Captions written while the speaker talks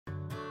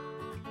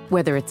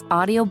Whether it's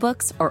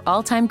audiobooks or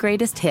all-time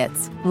greatest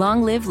hits,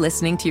 long live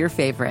listening to your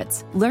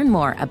favorites. Learn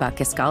more about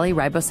Kisqali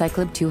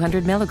Ribociclib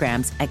 200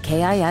 milligrams at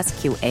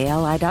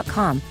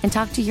KISQALI.com and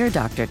talk to your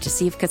doctor to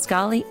see if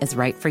Kisqali is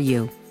right for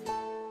you.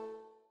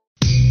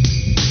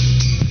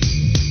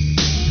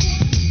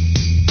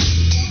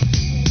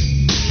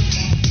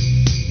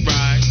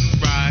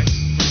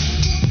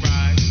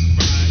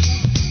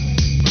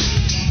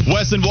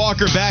 Wes and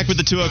Walker back with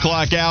the 2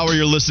 o'clock hour.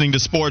 You're listening to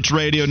Sports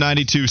Radio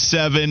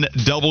 92.7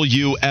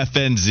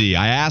 WFNZ.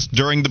 I asked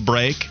during the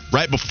break,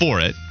 right before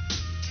it,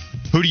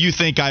 who do you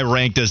think I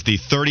ranked as the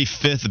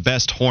 35th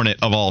best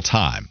Hornet of all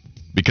time?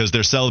 Because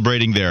they're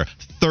celebrating their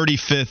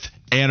 35th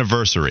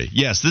anniversary.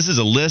 Yes, this is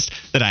a list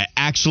that I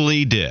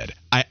actually did.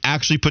 I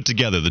actually put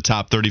together the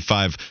top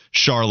 35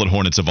 Charlotte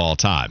Hornets of all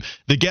time.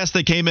 The guest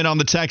that came in on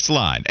the text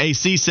line,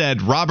 AC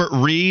said Robert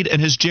Reed and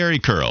his Jerry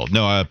curl.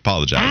 No, I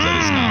apologize.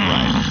 That is not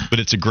right. But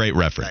it's a great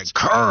reference. That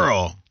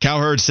curl.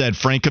 Cowherd said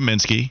Frank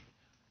Kaminsky.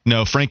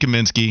 No, Frank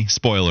Kaminsky,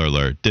 spoiler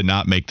alert, did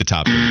not make the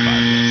top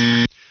 35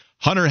 list.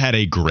 Hunter had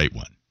a great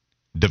one.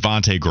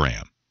 Devontae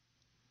Graham.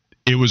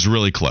 It was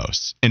really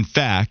close. In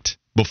fact,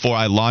 before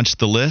I launched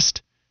the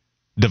list,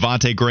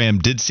 Devontae Graham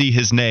did see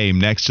his name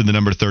next to the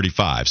number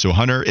 35. So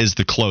Hunter is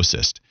the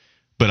closest.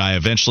 But I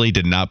eventually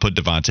did not put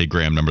Devontae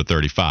Graham number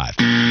 35.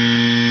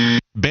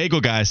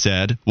 Bagel Guy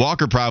said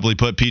Walker probably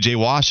put P.J.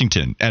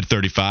 Washington at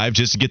 35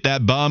 just to get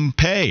that bum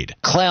paid.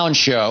 Clown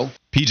show.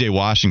 P.J.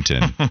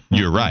 Washington,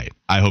 you're right.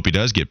 I hope he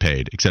does get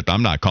paid, except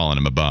I'm not calling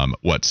him a bum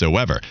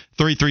whatsoever.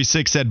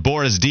 336 said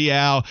Boris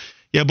Diaw.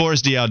 Yeah,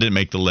 Boris Diaw didn't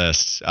make the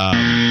list.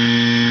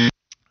 A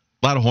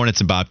lot of Hornets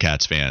and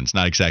Bobcats fans,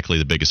 not exactly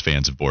the biggest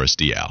fans of Boris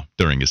Diaw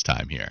during his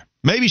time here.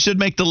 Maybe should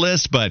make the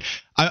list, but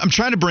I'm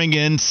trying to bring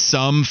in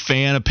some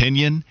fan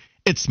opinion.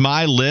 It's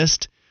my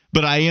list,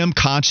 but I am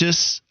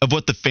conscious of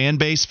what the fan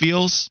base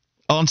feels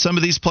on some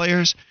of these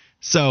players.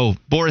 So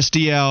Boris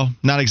Diaw,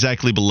 not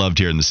exactly beloved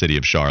here in the city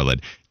of Charlotte,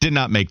 did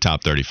not make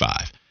top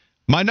 35.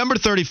 My number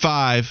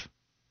 35,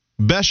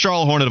 best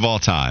Charlotte Hornet of all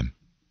time,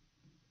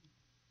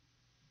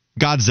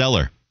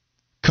 Zeller,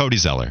 Cody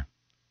Zeller.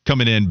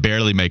 Coming in,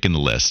 barely making the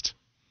list.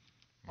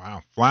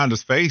 Wow.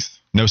 Flounder's face.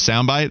 No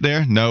soundbite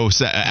there? No.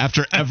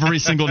 After every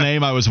single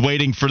name, I was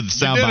waiting for the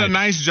soundbite. You did a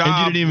nice job. And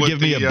you didn't even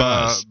give me a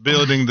buzz.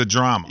 Building the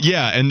drama.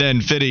 Yeah, and then,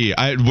 Fitty,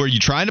 were you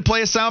trying to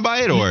play a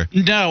soundbite? Or?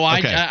 No,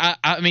 okay.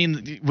 I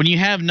mean, when you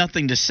have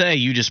nothing to say,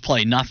 you just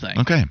play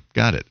nothing. Okay,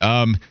 got it.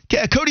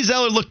 Cody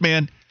Zeller, look,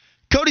 man.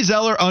 Cody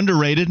Zeller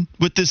underrated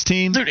with this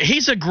team. Dude,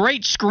 he's a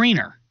great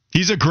screener.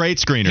 He's a great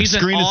screener. He's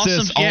Screen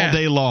assists all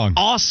day long.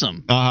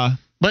 Awesome. Uh-huh.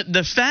 But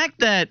the fact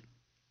that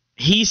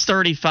he's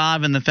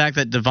 35 and the fact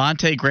that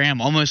Devontae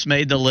Graham almost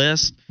made the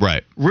list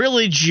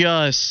really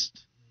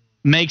just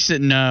makes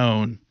it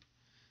known.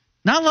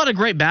 Not a lot of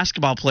great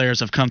basketball players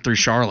have come through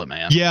Charlotte,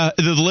 man. Yeah,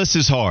 the list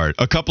is hard.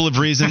 A couple of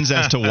reasons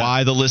as to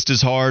why the list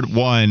is hard.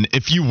 One,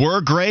 if you were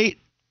great,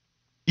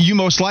 you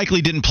most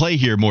likely didn't play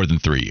here more than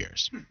 3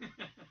 years.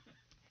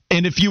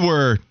 And if you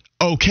were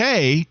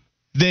okay,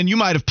 then you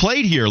might have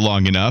played here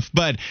long enough,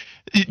 but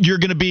you're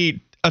going to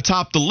be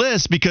atop the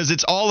list because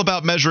it's all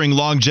about measuring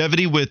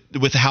longevity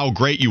with how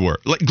great you were.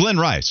 Like Glenn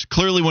Rice,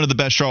 clearly one of the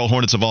best Charlotte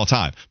Hornets of all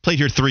time, played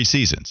here 3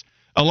 seasons.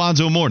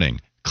 Alonzo Mourning,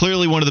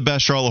 clearly one of the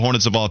best Charlotte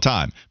Hornets of all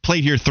time,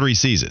 played here 3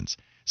 seasons.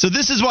 So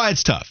this is why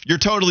it's tough. You're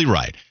totally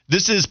right.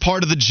 This is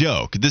part of the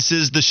joke. This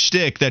is the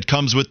shtick that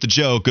comes with the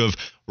joke of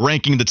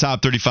ranking the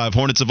top 35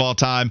 Hornets of all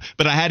time.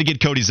 But I had to get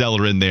Cody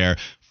Zeller in there.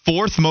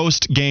 4th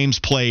most games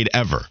played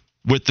ever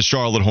with the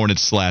Charlotte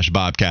Hornets /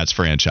 Bobcats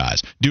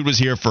franchise. Dude was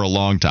here for a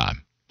long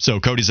time. So,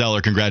 Cody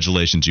Zeller,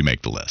 congratulations, you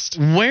make the list.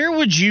 Where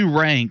would you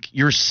rank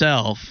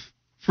yourself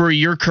for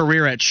your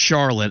career at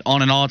Charlotte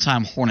on an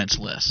all-time Hornets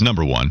list?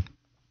 Number 1,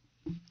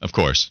 of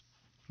course.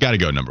 Got to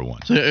go number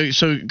 1.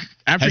 So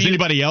after Has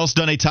anybody else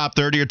done a top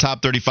 30 or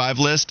top 35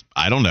 list?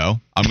 I don't know.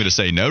 I'm going to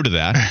say no to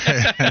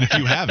that. And if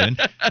you haven't,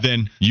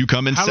 then you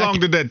come in second. How long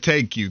did that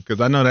take you?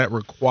 Because I know that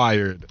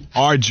required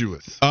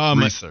arduous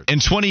research. In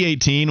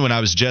 2018, when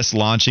I was just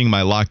launching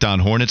my Locked On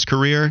Hornets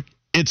career,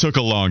 it took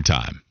a long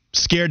time.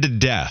 Scared to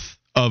death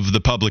of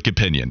the public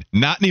opinion.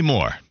 Not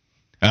anymore.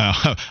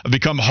 I've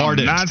become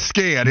hardened. I'm not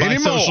scared by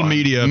anymore. Social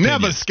media opinion.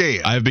 Never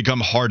scared. I've become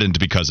hardened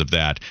because of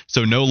that.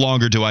 So no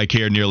longer do I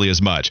care nearly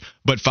as much.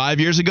 But 5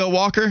 years ago,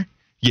 Walker,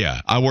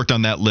 yeah, I worked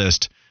on that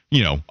list,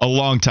 a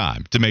long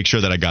time to make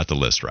sure that I got the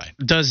list right.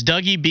 Does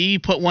Dougie B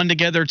put one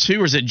together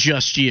too, or is it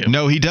just you?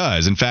 No, he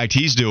does. In fact,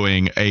 he's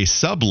doing a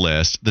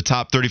sub-list, the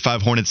top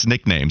 35 Hornets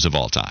nicknames of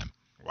all time.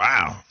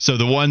 Wow. So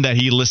the one that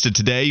he listed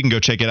today, you can go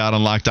check it out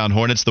on Locked On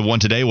Hornets. The one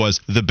today was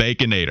the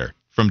Baconator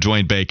from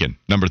Dwayne Bacon,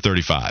 number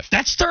 35.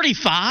 That's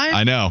 35?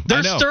 I know.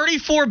 There's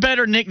 34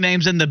 better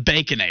nicknames than the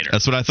Baconator.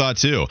 That's what I thought,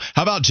 too.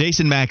 How about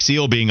Jason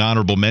Maxiell being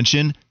honorable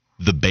mention?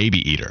 The Baby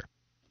Eater.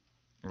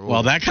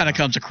 Well, that kind of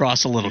comes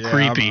across a little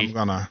creepy. I'm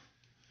going to...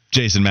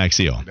 Jason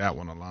Maxiell. That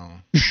one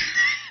alone.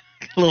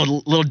 a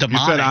little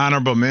demonic. You said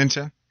honorable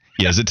mention?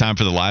 Yeah, is it time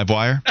for the live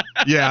wire?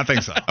 Yeah, I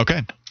think so.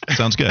 Okay,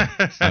 sounds good.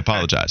 I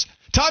apologize.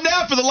 Time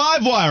now for the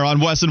live wire on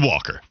Wes and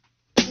Walker.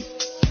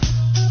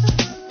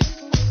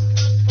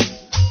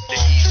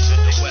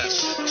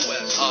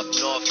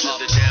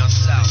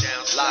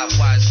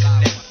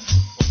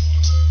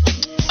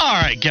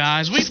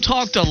 guys. We've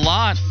talked a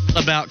lot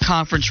about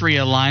conference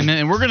realignment,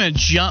 and we're going to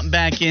jump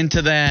back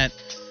into that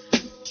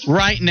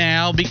right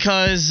now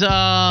because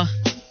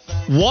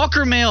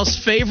Walker Mail's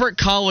favorite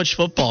college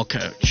football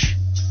coach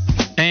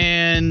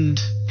and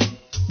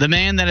the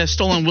man that has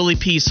stolen Willie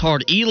P's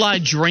heart, Eli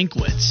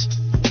Drinkwitz,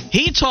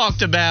 he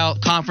talked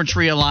about conference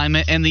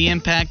realignment and the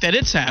impact that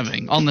it's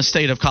having on the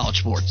state of college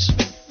sports.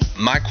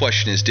 My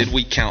question is, did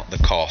we count the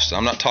cost?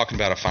 I'm not talking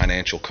about a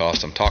financial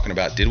cost. I'm talking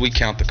about, did we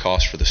count the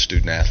cost for the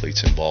student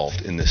athletes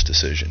involved in this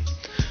decision?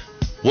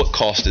 What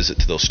cost is it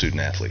to those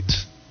student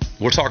athletes?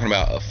 We're talking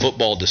about a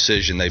football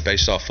decision. They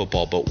based off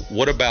football, but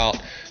what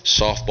about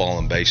softball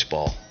and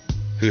baseball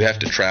who have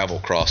to travel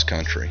cross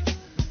country?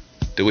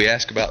 Do we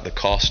ask about the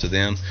cost to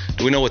them?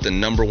 Do we know what the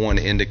number one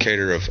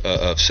indicator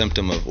of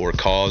symptom or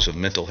cause of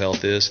mental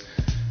health is?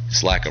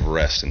 It's lack of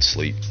rest and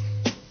sleep.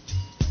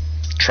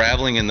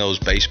 Traveling in those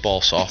baseball,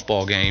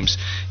 softball games,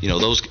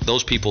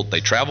 those people,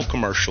 they travel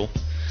commercial.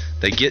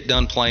 They get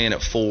done playing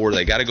at 4.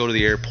 They got to go to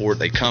the airport.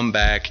 They come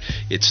back.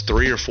 It's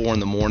 3 or 4 in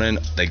the morning.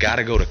 They got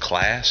to go to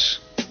class.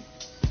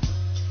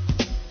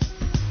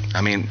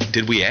 I mean,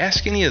 did we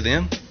ask any of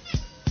them?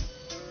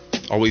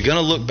 Are we going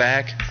to look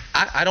back?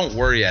 I don't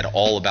worry at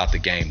all about the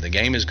game. The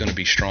game is going to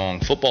be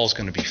strong. Football is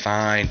going to be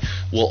fine.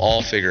 We'll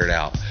all figure it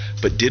out.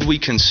 But did we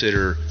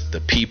consider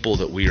the people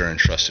that we are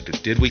entrusted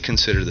with? Did we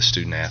consider the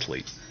student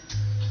athlete?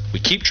 We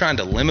keep trying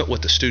to limit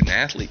what the student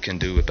athlete can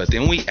do, but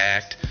then we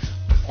act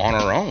on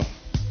our own.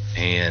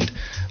 And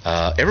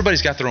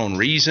everybody's got their own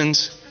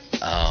reasons.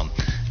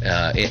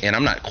 And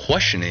I'm not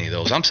questioning any of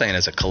those. I'm saying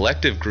as a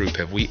collective group,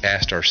 have we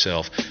asked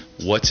ourselves,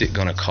 what's it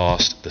going to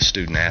cost the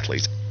student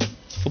athletes?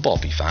 Football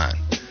will be fine.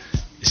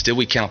 Still,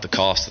 we count the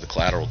cost of the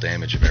collateral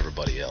damage of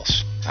everybody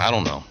else. I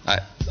don't know.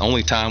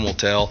 Only time will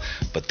tell,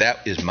 but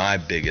that is my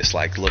biggest,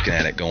 looking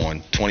at it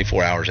going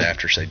 24 hours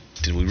after, say,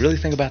 did we really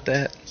think about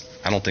that?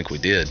 I don't think we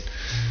did.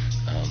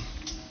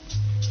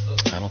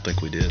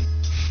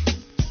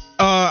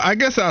 I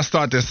guess I'll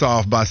start this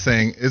off by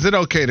saying, is it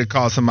okay to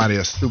call somebody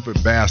a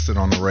stupid bastard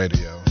on the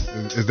radio?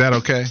 Is that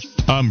okay?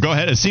 Go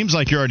ahead. It seems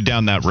like you're already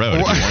down that road if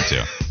you want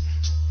to.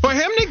 For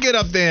him to get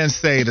up there and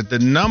say that the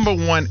number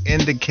one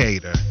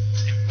indicator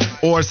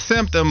or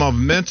symptom of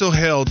mental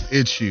health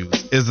issues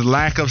is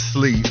lack of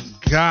sleep,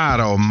 God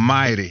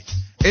almighty.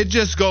 It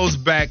just goes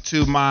back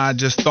to my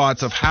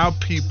thoughts of how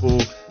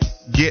people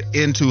get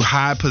into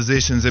high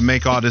positions and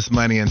make all this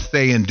money and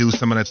stay and do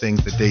some of the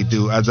things that they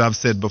do. As I've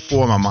said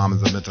before, my mom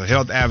is a mental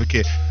health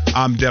advocate.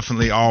 I'm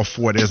definitely all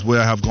for it as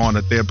well. I've gone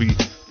to therapy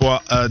for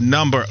a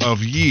number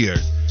of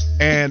years.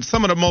 And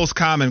some of the most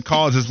common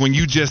causes when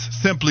you just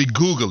simply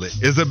Google it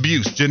is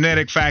abuse,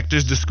 genetic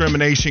factors,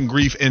 discrimination,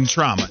 grief, and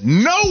trauma.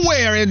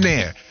 Nowhere in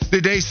there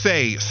did they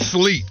say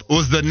sleep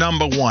was the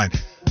number one.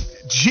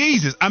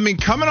 Jesus, I mean,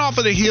 coming off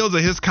of the heels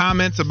of his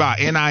comments about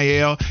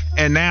NIL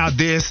and now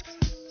this,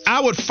 I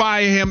would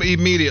fire him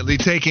immediately,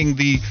 taking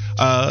the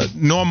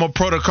normal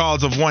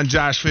protocols of one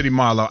Josh Fitty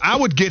Marlowe. I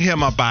would get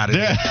him up out of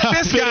there.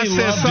 This guy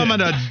said some of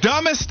the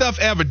dumbest stuff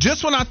ever.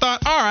 Just when I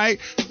thought, all right,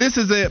 this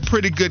is a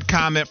pretty good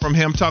comment from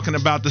him talking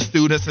about the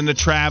students and the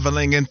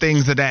traveling and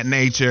things of that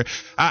nature.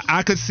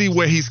 I could see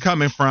where he's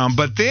coming from.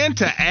 But then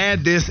to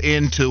add this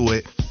into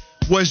it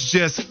was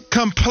just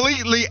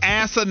completely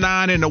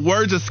asinine. In the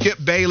words of Skip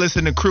Bayless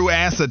and the crew,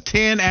 ass a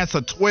 10, ass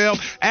a 12,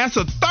 ass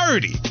a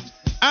 30.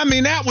 I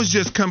mean, that was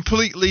just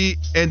completely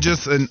and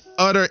just an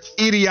utter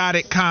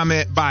idiotic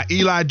comment by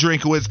Eli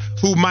Drinkwitz,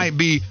 who might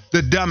be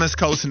the dumbest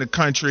coach in the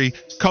country.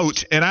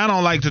 And I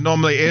don't like to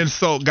normally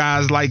insult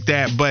guys like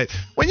that, but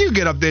when you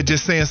get up there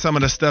just saying some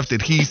of the stuff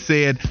that he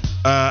said,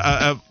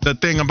 the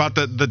thing about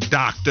the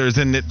doctors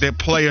and that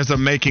players are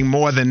making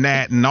more than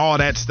that and all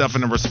that stuff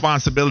and the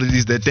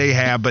responsibilities that they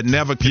have, but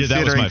never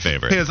considering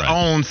his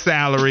own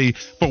salary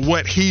for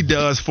what he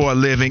does for a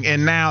living.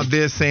 And now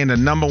they're saying the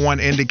number one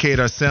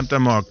indicator,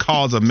 symptom, or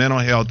cause of mental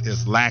health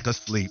is lack of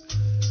sleep.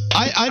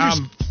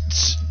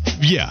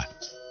 Yeah.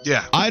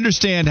 I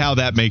understand how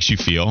that makes you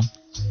feel.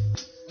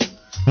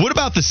 What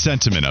about the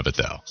sentiment of it,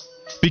 though?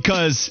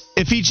 Because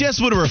if he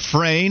just would have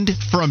refrained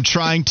from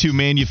trying to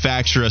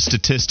manufacture a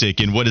statistic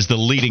in what is the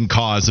leading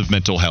cause of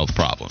mental health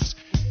problems,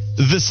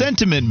 the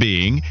sentiment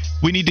being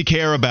we need to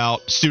care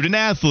about student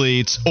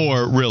athletes,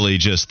 or really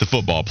just the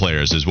football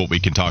players is what we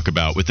can talk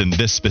about within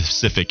this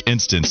specific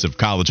instance of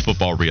college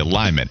football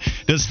realignment.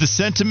 Does the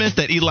sentiment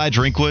that Eli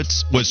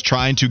Drinkwitz was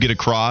trying to get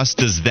across,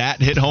 does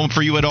that hit home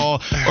for you at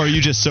all? Or are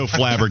you just so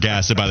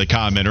flabbergasted by the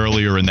comment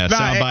earlier in that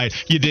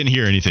soundbite you didn't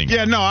hear anything?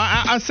 Yeah, no,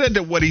 I said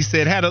that what he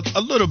said had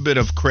a little bit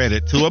of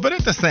credit to it, but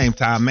at the same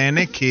time, man,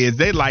 they're kids.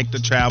 They like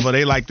to travel.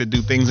 They like to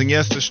do things. And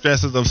yes, the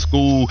stresses of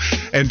school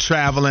and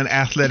travel and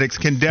athletics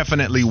can definitely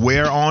definitely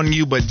wear on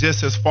you. But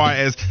just as far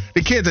as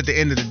the kids at the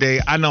end of the day,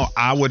 I know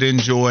I would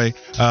enjoy,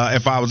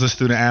 if I was a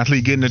student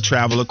athlete, getting to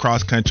travel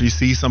across country,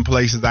 see some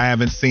places I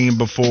haven't seen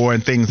before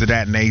and things of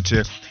that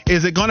nature.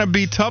 Is it going to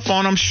be tough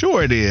on them?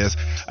 Sure it is.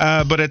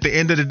 But at the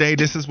end of the day,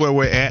 this is where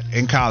we're at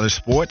in college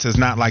sports. It's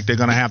not like they're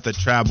going to have to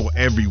travel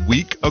every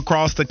week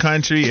across the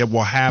country. It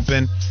will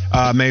happen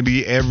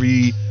maybe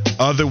every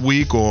other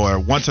week or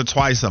once or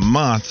twice a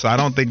month. So I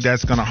don't think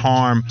that's going to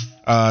harm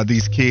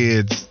these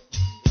kids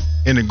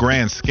in the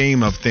grand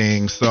scheme of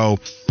things. So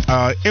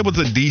it was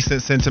a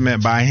decent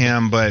sentiment by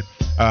him, but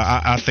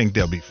I think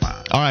they'll be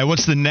fine. All right,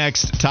 what's the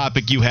next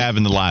topic you have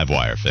in the live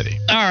wire, Fitty?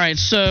 All right,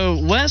 so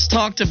Wes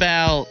talked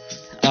about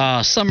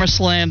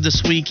SummerSlam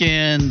this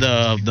weekend,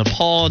 the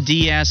Paul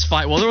Diaz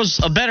fight. Well, there was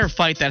a better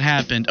fight that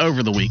happened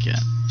over the weekend.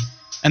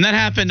 And that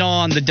happened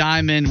on the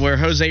Diamond where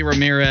Jose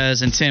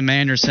Ramirez and Tim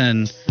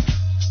Anderson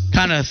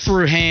kind of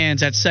threw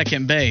hands at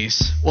second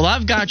base. Well,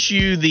 I've got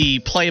you the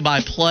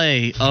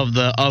play-by-play of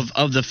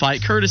the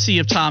fight, courtesy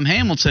of Tom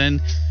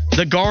Hamilton,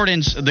 the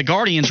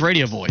Guardians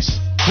radio voice.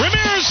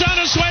 Ramirez on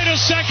his way to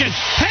second.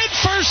 Head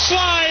first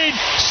slide.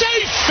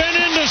 Safe, and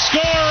in to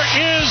score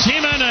is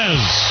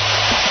Jimenez.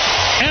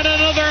 And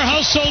another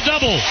hustle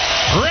double.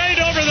 Right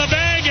over the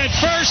bag at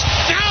first.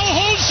 Now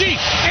Hosey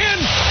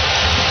and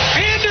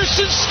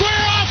Anderson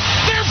square off.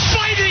 They're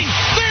fighting.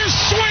 They're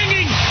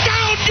swinging.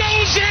 Down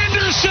goes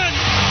Anderson.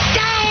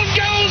 Down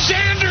goes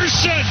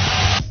Anderson.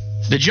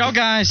 Did y'all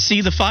guys see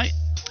the fight?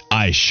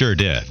 I sure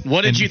did.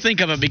 What did you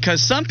think of it?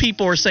 Because some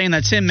people are saying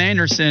that Tim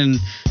Anderson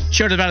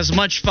showed about as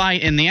much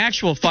fight in the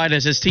actual fight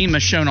as his team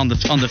has shown on the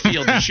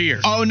field this year.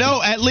 Oh,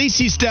 no. At least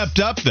he stepped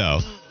up, though.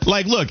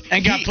 Like, look.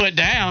 And got put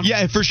down.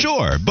 Yeah, for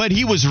sure. But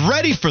he was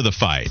ready for the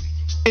fight.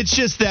 It's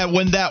just that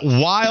when that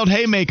wild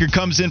haymaker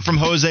comes in from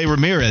Jose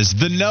Ramirez,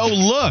 the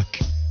no-look,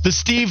 the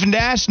Steve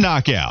Nash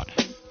knockout,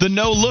 the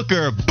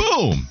no-looker,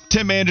 boom,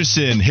 Tim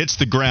Anderson hits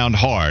the ground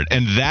hard.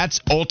 And that's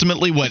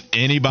ultimately what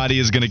anybody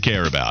is going to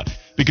care about.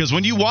 Because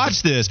when you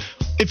watch this,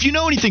 if you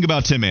know anything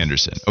about Tim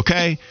Anderson,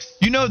 okay,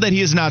 you know that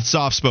he is not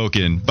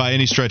soft-spoken by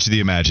any stretch of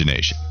the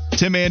imagination.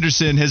 Tim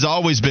Anderson has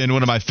always been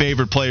one of my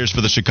favorite players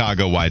for the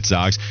Chicago White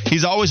Sox.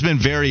 He's always been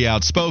very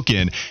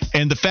outspoken.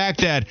 And the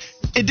fact that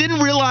I didn't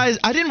realize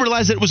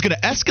that it was going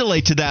to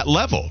escalate to that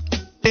level.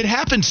 It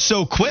happened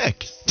so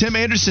quick. Tim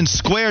Anderson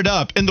squared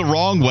up in the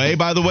wrong way,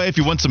 by the way, if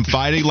you want some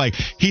fighting. Like,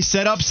 he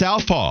set up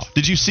southpaw.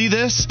 Did you see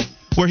this?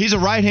 Where he's a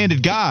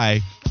right-handed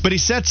guy, but he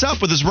sets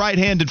up with his right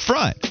hand in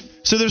front.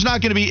 So there's not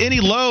going to be any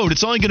load.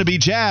 It's only going to be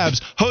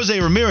jabs. Jose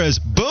Ramirez,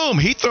 boom,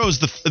 he throws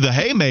the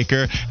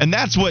haymaker, and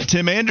that's what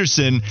Tim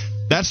Anderson,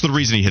 that's the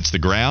reason he hits the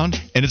ground,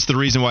 and it's the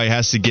reason why he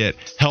has to get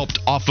helped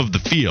off of the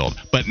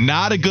field. But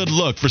not a good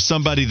look for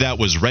somebody that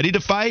was ready to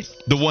fight,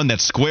 the one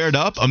that squared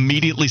up,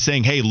 immediately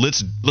saying, hey,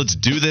 let's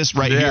do this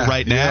here,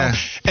 right now.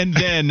 And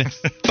then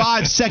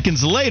 5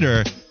 seconds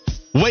later,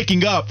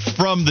 waking up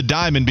from the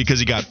diamond because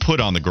he got put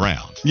on the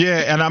ground.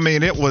 Yeah, and I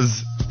mean, it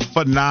was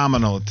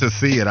phenomenal to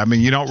see it. I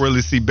mean, you don't really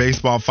see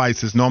baseball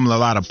fights. There's normally a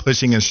lot of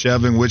pushing and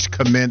shoving, which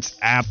commence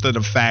after the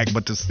fact.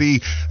 But to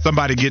see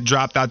somebody get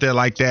dropped out there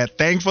like that,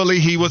 thankfully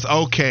he was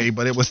okay,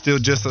 but it was still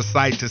just a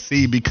sight to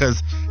see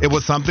because it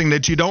was something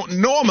that you don't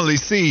normally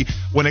see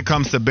when it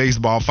comes to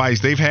baseball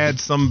fights. They've had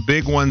some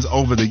big ones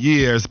over the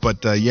years,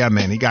 but yeah,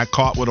 man, he got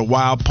caught with a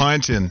wild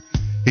punch and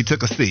he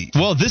took a seat.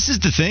 Well, this is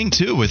the thing,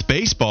 too, with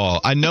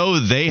baseball. I know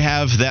they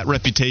have that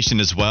reputation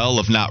as well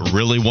of not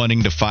really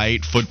wanting to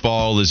fight.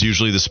 Football is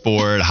usually the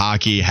sport,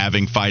 hockey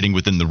having fighting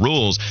within the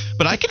rules.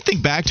 But I can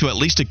think back to at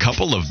least a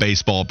couple of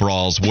baseball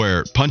brawls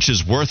where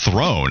punches were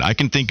thrown. I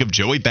can think of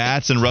Joey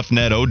Bats and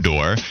Roughneck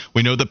Odor.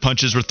 We know that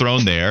punches were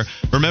thrown there.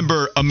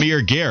 Remember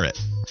Amir Garrett.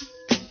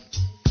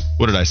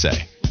 What did I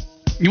say?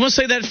 You want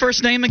to say that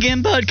first name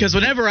again, bud? Because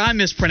whenever I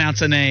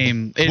mispronounce a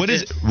name... What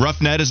is it?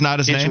 Roughneck is not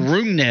his name? It's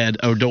Roughneck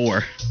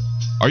Odor.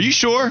 Are you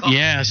sure?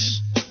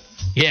 Yes.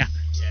 Yeah.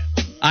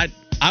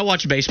 I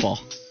watch baseball.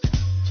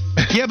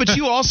 Yeah, but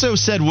you also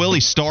said Willie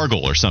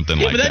Stargell or something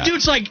like that. Yeah, but that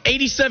dude's like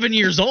 87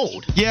 years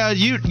old. Yeah,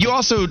 you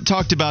also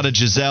talked about a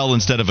Giselle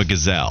instead of a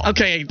gazelle.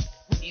 Okay.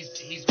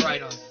 He's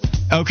right on.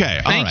 Okay, all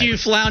right. Thank you,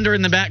 Flounder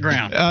in the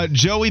background.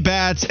 Joey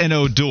Bats and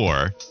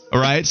Odor. All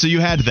right, so you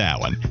had that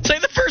one. Say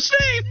the first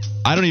name.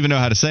 I don't even know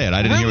how to say it.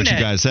 I didn't hear what you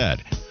guys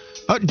said.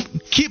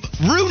 Keep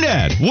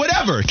Runed.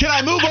 Whatever. Can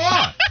I move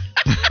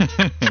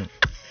on?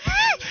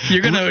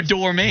 You're going to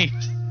adore me.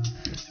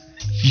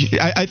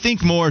 I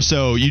think more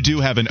so you do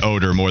have an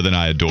odor more than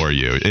I adore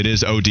you. It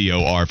is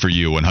ODOR for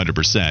you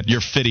 100%. You're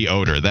Fitty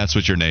Odor. That's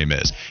what your name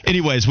is.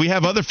 Anyways, we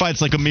have other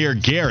fights like Amir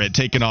Garrett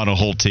taking on a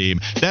whole team.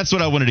 That's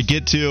what I wanted to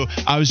get to.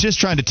 I was just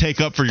trying to take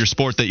up for your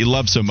sport that you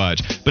love so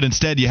much, but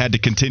instead you had to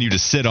continue to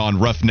sit on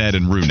Roughneck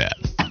and Runed.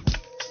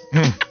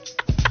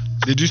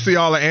 Did you see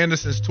all of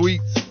Anderson's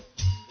tweets?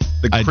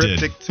 The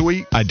cryptic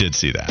tweet? I did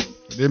see that.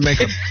 It didn't make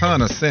a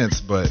ton of sense,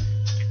 but...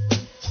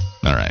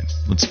 All right,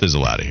 let's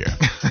fizzle out of here,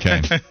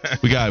 okay?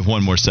 We got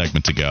one more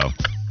segment to go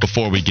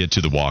before we get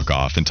to the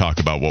walk-off and talk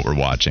about what we're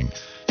watching.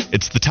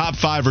 It's the top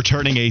 5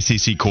 returning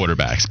ACC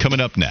quarterbacks. Coming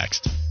up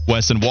next,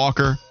 Wes and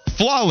Walker,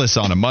 flawless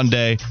on a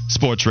Monday,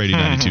 Sports Radio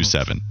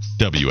 92.7,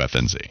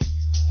 WFNZ.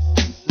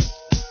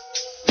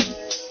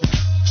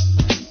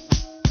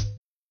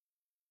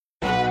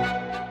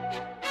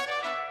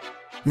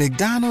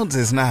 McDonald's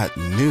is not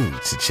new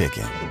to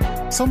chicken.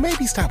 So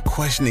maybe stop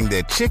questioning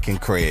their chicken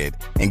cred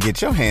and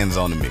get your hands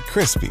on the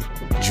McCrispy.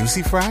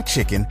 Juicy fried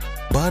chicken,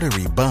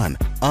 buttery bun,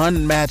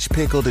 unmatched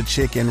pickle to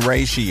chicken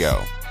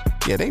ratio.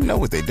 Yeah, they know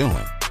what they're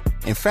doing.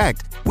 In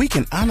fact, we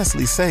can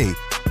honestly say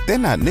they're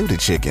not new to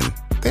chicken.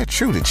 They're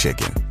true to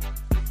chicken.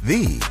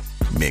 The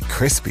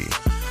McCrispy.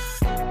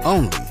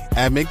 Only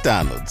at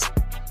McDonald's.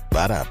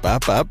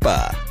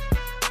 Ba-da-ba-ba-ba.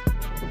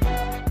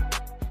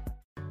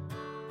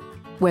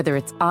 Whether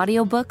it's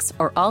audiobooks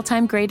or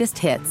all-time greatest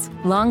hits,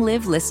 long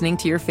live listening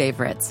to your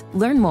favorites.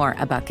 Learn more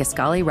about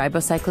Kisqali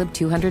Ribociclib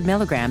 200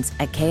 milligrams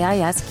at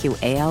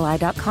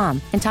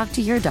KISQALI.com and talk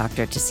to your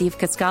doctor to see if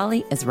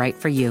Kisqali is right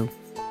for you.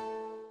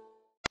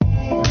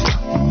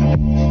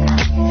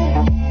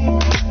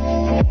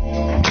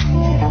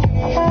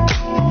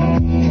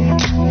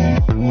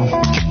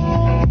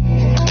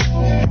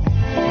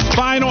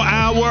 Final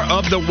hour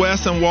of the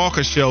Wes and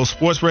Walker Show,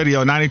 Sports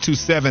Radio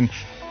 92.7.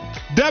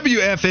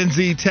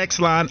 WFNZ text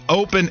line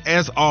open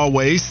as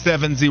always,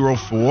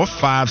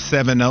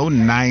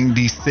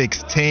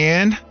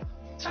 704-570-9610.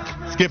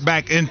 Let's get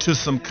back into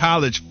some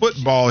college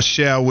football,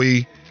 shall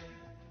we?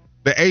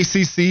 The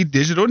ACC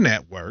Digital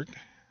Network,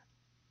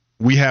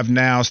 we have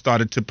now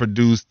started to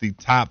produce the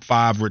top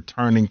 5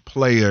 returning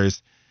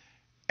players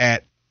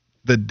at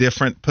the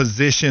different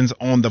positions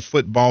on the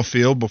football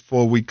field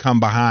before we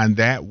come behind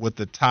that with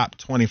the top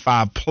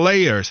 25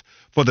 players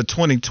for the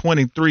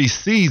 2023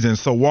 season.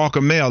 So, Walker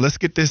Mel, let's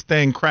get this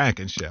thing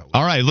cracking, shall we?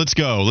 All right, let's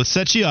go. Let's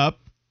set you up.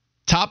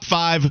 Top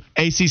 5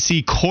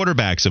 ACC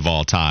quarterbacks of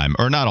all time,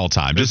 or not all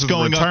time. This just is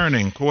going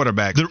returning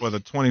quarterbacks for the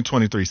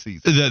 2023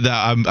 season.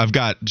 I've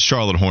got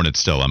Charlotte Hornets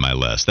still on my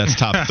list. That's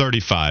top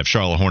 35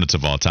 Charlotte Hornets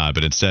of all time,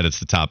 but instead it's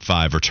the top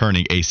 5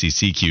 returning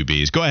ACC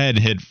QBs. Go ahead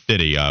and hit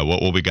Fitty.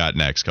 What we got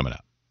next coming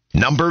up?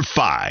 Number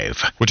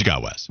 5. What you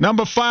got, Wes?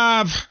 Number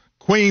 5,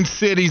 Queen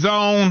City's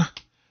own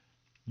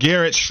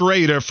Garrett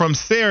Schrader from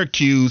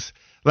Syracuse.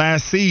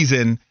 Last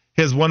season,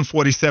 his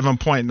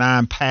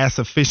 147.9 pass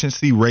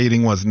efficiency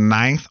rating was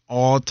 9th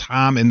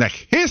all-time in the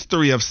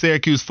history of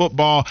Syracuse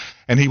football,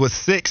 and he was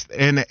 6th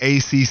in the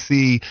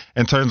ACC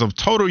in terms of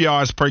total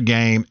yards per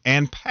game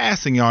and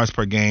passing yards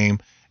per game,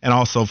 and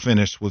also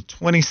finished with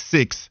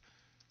 26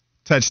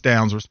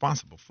 touchdowns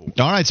responsible for.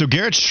 All right, so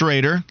Garrett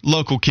Schrader,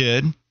 local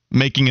kid,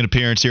 making an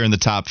appearance here in the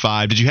top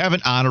 5. Did you have an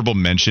honorable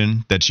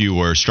mention that you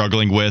were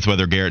struggling with,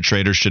 whether Garrett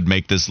Schrader should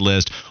make this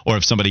list or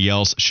if somebody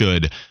else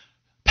should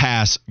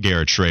pass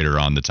Garrett Schrader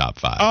on the top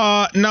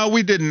 5? No,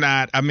 we did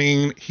not. I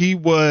mean, he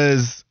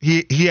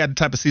had the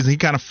type of season. He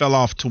kind of fell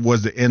off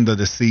towards the end of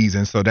the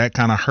season, so that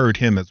kind of hurt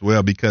him as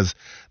well because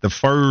the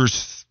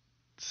first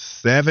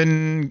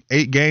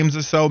 7-8 games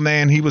or so,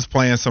 man, he was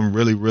playing some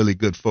really, really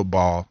good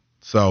football.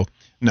 So,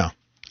 no.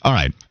 All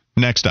right,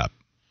 next up.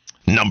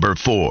 Number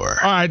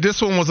 4. All right,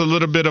 this one was a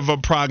little bit of a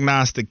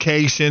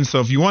prognostication. So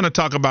if you want to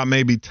talk about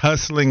maybe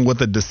tussling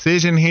with a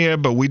decision here,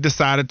 but we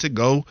decided to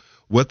go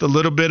with a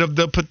little bit of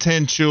the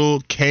potential.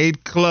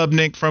 Cade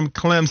Klubnik from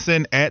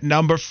Clemson at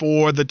number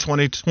 4, the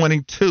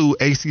 2022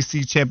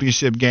 ACC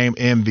Championship game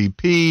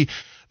MVP.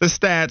 The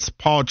stats,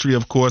 paltry,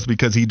 of course,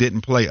 because he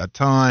didn't play a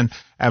ton.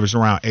 Averaged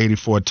around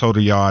 84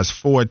 total yards,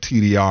 4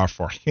 TDR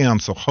for him.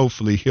 So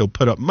hopefully he'll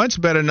put up much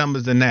better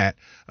numbers than that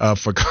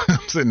for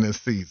Clemson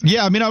this season.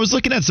 Yeah, I mean, I was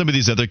looking at some of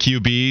these other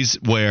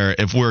QBs where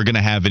if we're going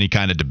to have any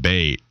kind of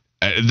debate,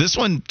 this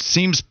one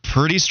seems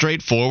pretty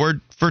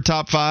straightforward for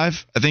top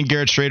 5. I think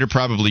Garrett Schrader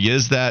probably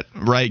is that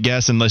right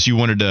guess, unless you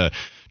wanted to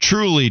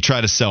truly try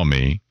to sell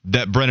me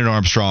that Brennan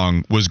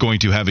Armstrong was going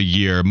to have a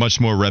year much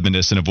more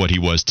reminiscent of what he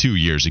was 2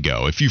 years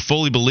ago. If you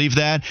fully believe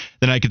that,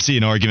 then I could see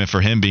an argument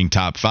for him being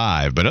top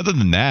 5. But other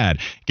than that,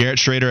 Garrett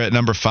Schrader at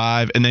number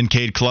 5, and then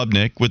Cade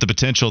Klubnik with the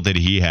potential that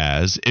he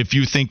has. If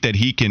you think that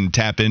he can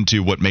tap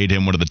into what made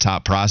him one of the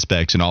top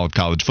prospects in all of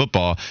college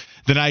football,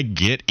 then I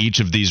get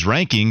each of these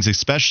rankings,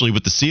 especially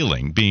with the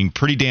ceiling being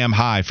pretty damn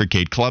high for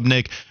Cade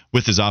Klubnik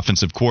with his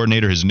offensive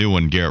coordinator, his new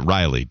one, Garrett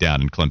Riley,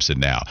 down in Clemson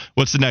now.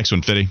 What's the next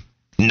one, Fitty?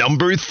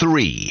 Number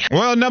 3.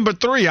 Well, number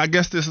 3, I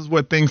guess this is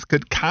where things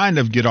could kind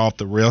of get off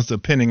the rails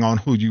depending on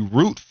who you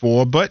root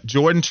for. But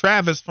Jordan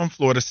Travis from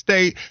Florida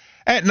State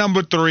at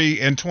number 3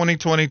 in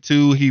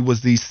 2022, he was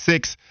the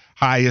 6th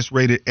highest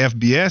rated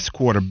FBS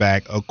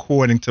quarterback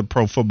according to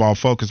Pro Football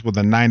Focus with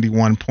a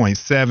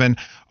 91.7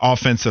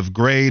 offensive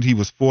grade. He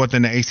was 4th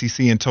in the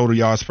ACC in total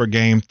yards per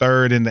game,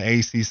 3rd in the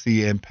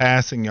ACC in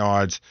passing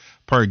yards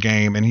per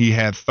game, and he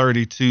had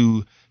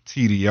 32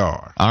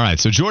 TDR. All right,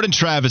 so Jordan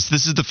Travis,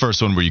 this is the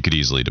first one where you could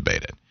easily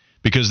debate it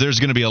because there's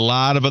going to be a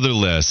lot of other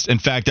lists. In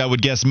fact, I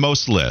would guess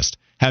most lists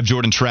have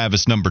Jordan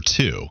Travis number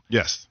 2.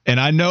 Yes. And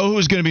I know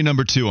who's going to be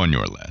number 2 on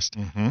your list.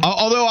 Mm-hmm.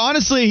 Although,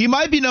 honestly, he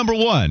might be number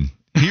 1.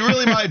 He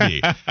really might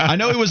be. I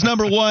know he was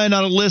number 1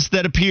 on a list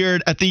that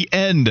appeared at the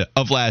end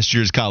of last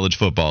year's college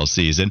football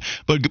season.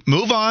 But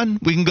move on.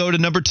 We can go to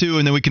number 2,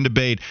 and then we can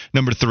debate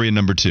number 3 and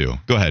number 2.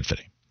 Go ahead,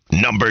 Fitty.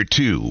 Number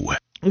 2.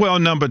 Well,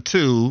 number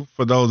 2,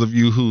 for those of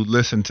you who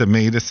listen to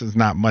me, this is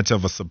not much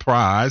of a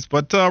surprise,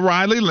 but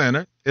Riley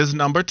Leonard is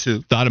number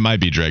 2. Thought it might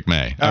be Drake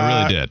May.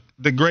 I really did.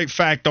 The great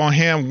fact on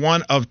him,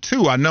 1 of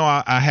 2. I know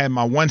I had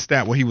my one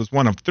stat where he was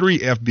 1 of 3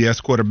 FBS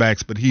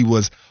quarterbacks, but he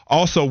was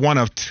also 1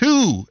 of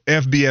 2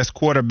 FBS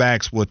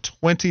quarterbacks with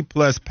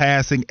 20-plus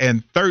passing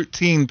and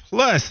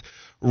 13-plus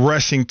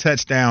rushing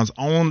touchdowns.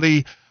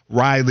 Only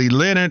Riley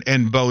Leonard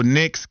and Bo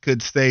Nix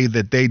could say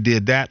that they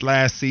did that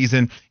last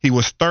season. He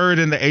was 3rd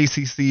in the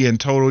ACC in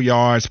total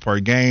yards per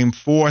game,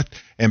 4th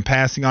in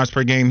passing yards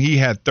per game. He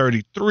had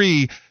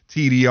 33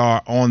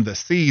 TDR on the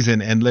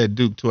season and led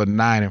Duke to a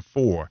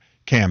 9-4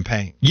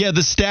 campaign. Yeah,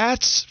 the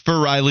stats for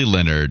Riley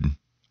Leonard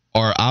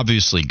are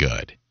obviously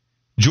good.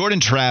 Jordan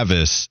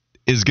Travis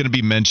is going to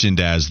be mentioned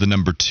as the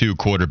number 2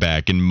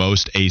 quarterback in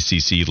most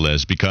ACC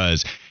lists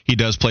because he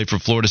does play for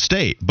Florida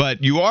State.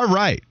 But you are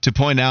right to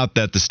point out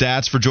that the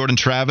stats for Jordan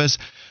Travis,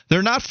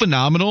 they're not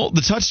phenomenal.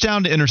 The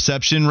touchdown to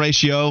interception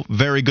ratio,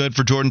 very good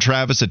for Jordan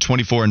Travis at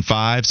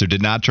 24-5, so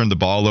did not turn the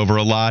ball over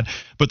a lot.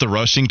 But the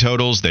rushing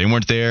totals, they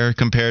weren't there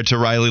compared to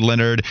Riley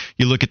Leonard.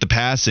 You look at the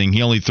passing,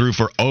 he only threw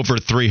for over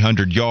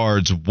 300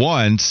 yards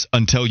once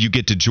until you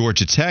get to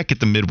Georgia Tech at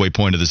the midway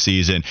point of the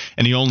season,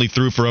 and he only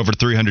threw for over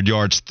 300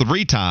 yards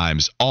 3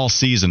 times all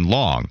season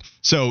long.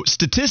 So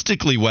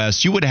statistically,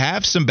 Wes, you would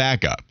have some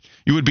backup.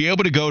 You would be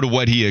able to go to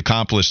what he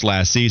accomplished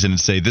last season and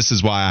say, this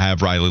is why I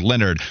have Riley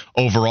Leonard.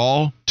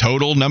 Overall,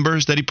 total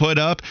numbers that he put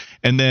up.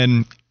 And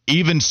then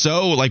even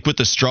so, like with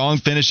the strong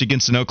finish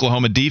against an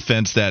Oklahoma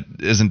defense that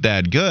isn't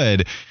that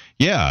good,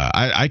 yeah,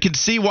 I can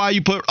see why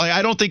you put –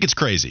 I don't think it's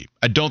crazy.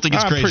 I don't think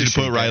it's crazy to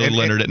put Riley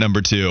Leonard at number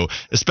 2,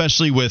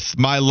 especially with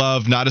my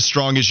love not as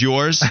strong as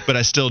yours, but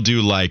I still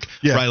do like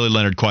Riley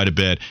Leonard quite a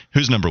bit.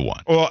 Who's number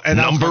 1? Well, and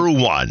number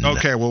 1.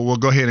 Okay, well, we'll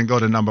go ahead and go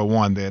to number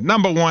 1 then.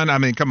 Number 1, I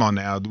mean, come on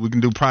now. We can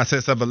do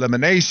process of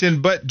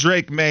elimination, but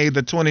Drake May,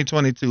 the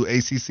 2022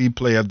 ACC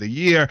Player of the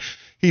Year.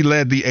 He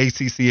led the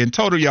ACC in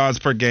total yards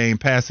per game,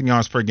 passing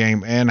yards per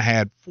game, and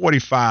had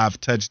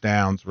 45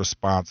 touchdowns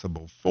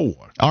responsible for.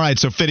 All right,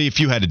 so Fitty, if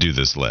you had to do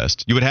this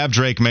list, you would have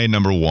Drake May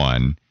number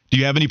 1. Do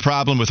you have any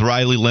problem with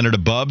Riley Leonard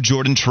above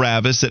Jordan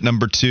Travis at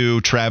number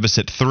 2, Travis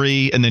at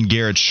 3, and then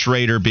Garrett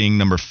Schrader being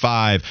number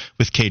 5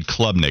 with Cade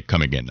Klubnik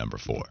coming in number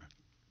 4?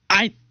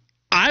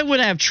 I would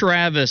have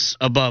Travis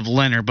above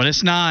Leonard, but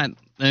it's not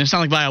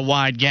like by a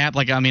wide gap.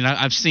 Like, I mean,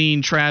 I've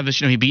seen Travis,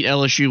 he beat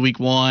LSU week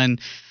 1.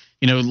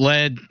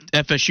 Led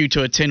FSU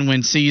to a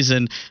 10-win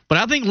season. But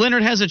I think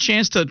Leonard has a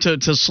chance to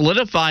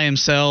solidify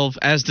himself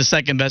as the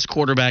second-best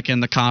quarterback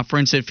in the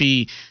conference if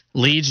he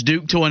leads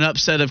Duke to an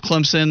upset of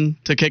Clemson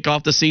to kick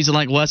off the season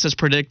like Wes has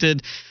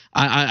predicted.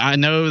 I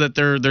know that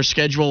their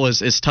schedule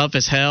is tough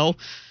as hell.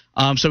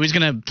 So he's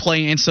going to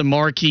play in some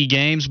marquee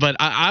games. But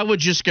I would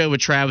just go with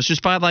Travis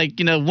just by,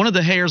 one of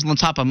the hairs on the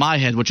top of my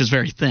head, which is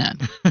very thin.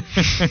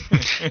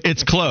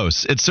 It's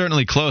close. It's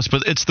certainly close,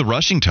 but it's the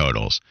rushing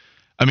totals.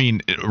 I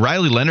mean,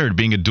 Riley Leonard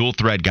being a dual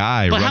threat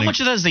guy. But how much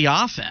of that is the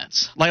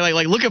offense?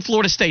 Like, look at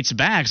Florida State's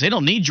backs. They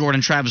don't need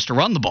Jordan Travis to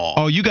run the ball.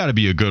 Oh, you got to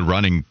be a good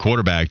running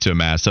quarterback to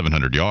amass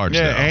 700 yards.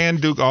 Yeah, though.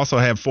 And Duke also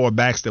had 4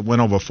 backs that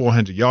went over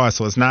 400 yards,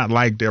 so it's not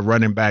like their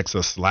running backs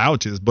are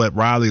slouches. But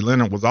Riley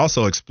Leonard was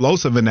also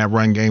explosive in that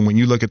run game. When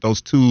you look at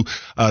those 2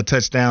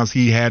 touchdowns,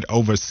 he had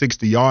over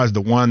 60 yards,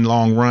 the one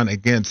long run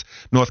against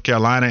North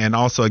Carolina and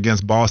also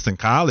against Boston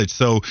College.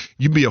 So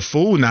you'd be a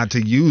fool not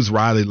to use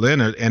Riley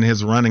Leonard and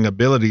his running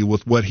ability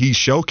with what he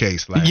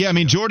showcased last year. I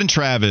mean, Jordan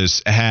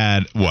Travis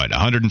had,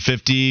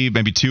 150,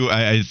 maybe 2,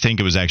 I think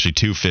it was actually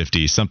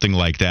 250, something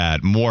like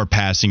that, more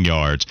passing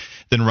yards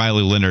than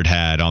Riley Leonard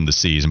had on the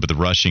season. But the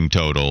rushing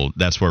total,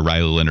 that's where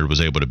Riley Leonard was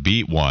able to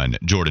beat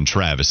Jordan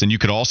Travis. And you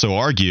could also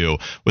argue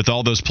with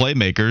all those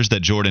playmakers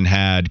that Jordan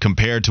had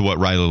compared to what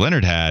Riley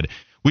Leonard had,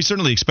 we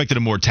certainly expected a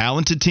more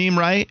talented team,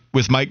 right?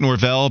 With Mike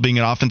Norvell being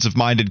an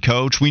offensive-minded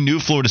coach. We knew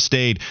Florida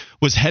State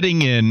was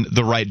heading in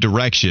the right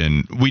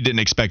direction. We didn't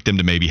expect them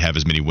to maybe have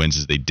as many wins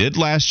as they did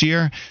last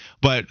year.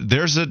 But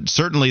there's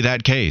certainly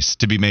that case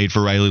to be made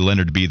for Riley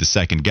Leonard to be the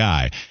second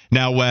guy.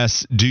 Now,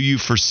 Wes, do you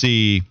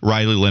foresee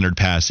Riley Leonard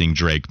passing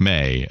Drake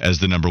May as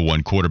the number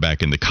 1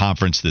 quarterback in the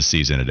conference this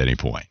season at any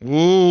point?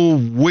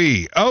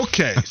 Ooh-wee.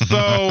 Okay,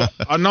 so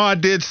I know I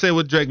did say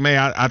with Drake May,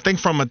 I think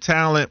from a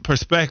talent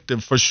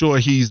perspective, for sure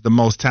he's the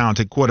most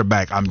talented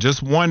quarterback. I'm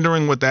just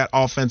wondering with that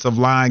offensive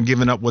line,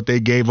 giving up what they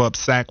gave up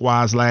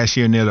sack-wise last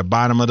year near the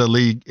bottom of the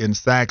league in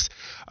sacks,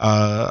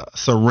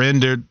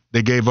 surrendered.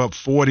 They gave up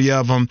 40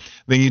 of them.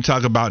 Then you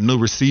talk about new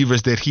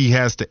receivers that he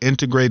has to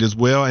integrate as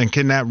well. And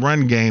can that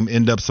run game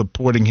end up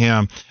supporting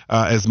him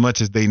as much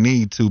as they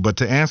need to? But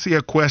to answer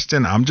your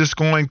question, I'm just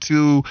going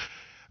to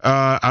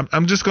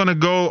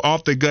go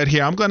off the gut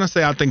here. I'm going to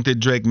say I think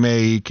that Drake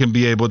May can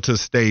be able to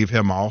stave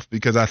him off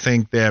because I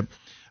think that,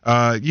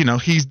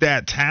 he's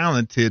that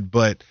talented,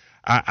 but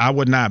I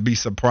would not be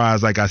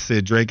surprised. Like I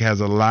said, Drake has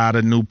a lot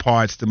of new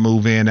parts to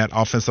move in that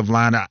offensive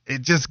line.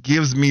 It just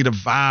gives me the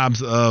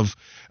vibes of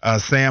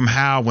Sam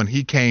Howell when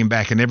he came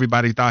back and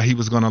everybody thought he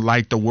was going to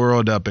light the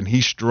world up, and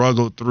he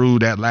struggled through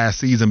that last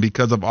season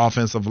because of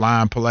offensive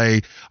line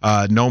play.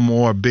 No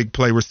more big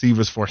play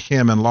receivers for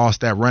him, and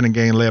lost that running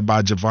game led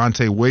by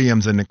Javonte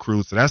Williams and the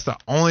crew. So that's the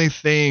only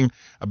thing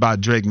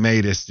about Drake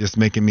May that's just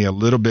making me a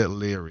little bit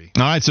leery.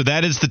 All right, so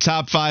that is the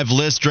top 5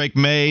 list. Drake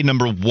May,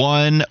 number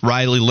 1.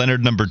 Riley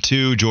Leonard, number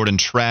 2. Jordan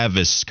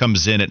Travis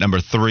comes in at number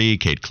 3.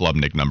 Kate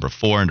Klubnik, number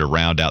 4. And to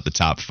round out the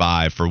top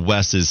 5 for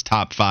Wes's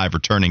top 5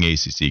 returning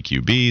ACC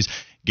QBs,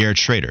 Garrett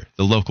Schrader,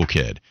 the local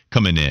kid,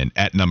 coming in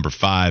at number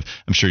 5.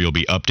 I'm sure you'll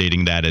be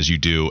updating that as you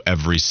do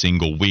every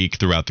single week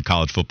throughout the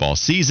college football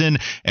season,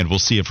 and we'll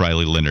see if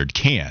Riley Leonard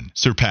can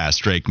surpass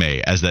Drake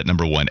May as that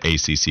number 1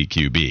 ACC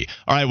QB.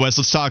 All right, Wes,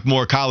 let's talk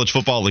more college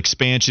football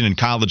expansion and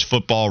college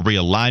football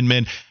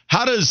realignment.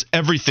 How does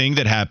everything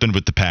that happened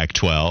with the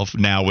Pac-12,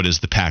 now it is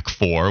the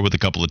Pac-4 with a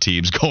couple of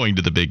teams going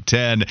to the Big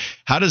Ten,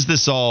 how does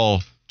this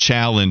all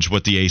challenge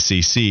what the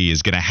ACC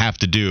is going to have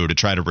to do to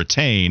try to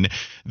retain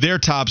their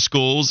top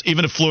schools?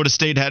 Even if Florida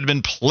State had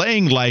been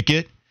playing like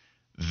it,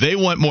 they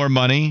want more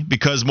money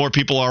because more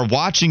people are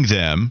watching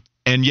them,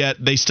 and yet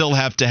they still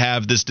have to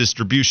have this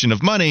distribution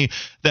of money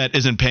that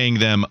isn't paying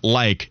them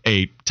like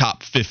a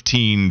top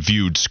 15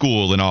 viewed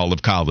school in all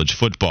of college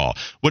football.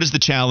 What is the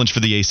challenge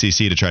for the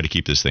ACC to try to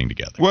keep this thing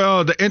together?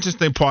 Well, the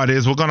interesting part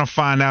is we're going to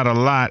find out a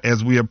lot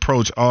as we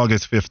approach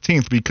August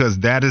 15th, because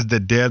that is the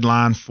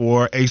deadline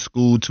for a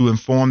school to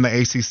inform the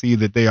ACC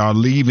that they are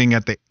leaving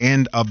at the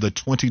end of the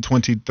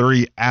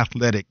 2023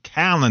 athletic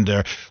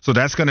calendar. So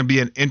that's going to be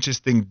an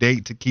interesting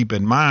date to keep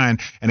in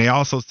mind. And they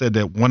also said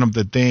that one of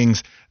the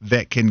things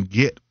that can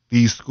get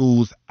these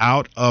schools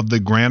out of the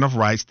grant of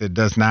rights that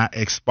does not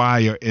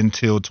expire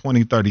until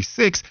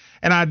 2036.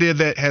 An idea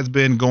that has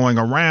been going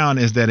around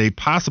is that a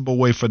possible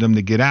way for them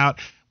to get out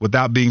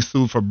without being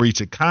sued for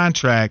breach of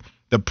contract.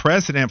 The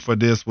precedent for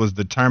this was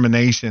the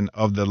termination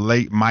of the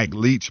late Mike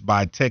Leach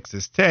by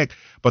Texas Tech,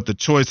 but the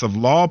choice of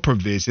law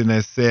provision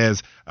that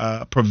says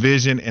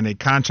provision in a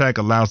contract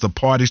allows the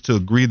parties to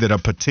agree that a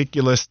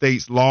particular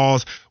state's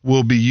laws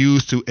will be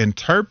used to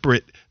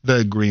interpret the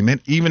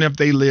agreement, even if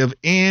they live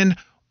in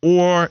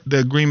or the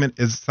agreement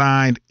is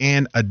signed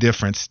in a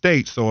different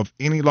state. So if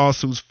any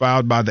lawsuits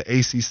filed by the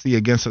ACC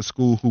against a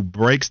school who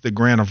breaks the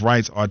grant of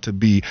rights are to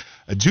be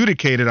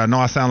adjudicated, I know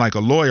I sound like a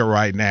lawyer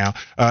right now,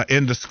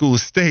 in the school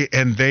state,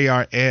 and they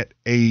are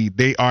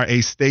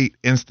a state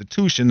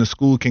institution, the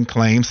school can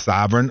claim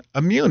sovereign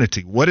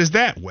immunity. What is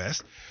that,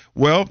 Wes?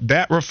 Well,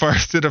 that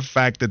refers to the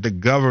fact that the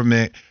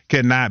government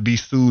cannot be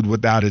sued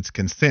without its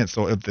consent.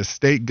 So if the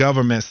state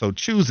government so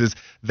chooses,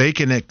 they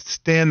can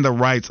extend the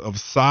rights of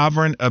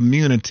sovereign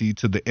immunity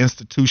to the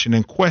institution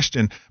in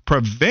question,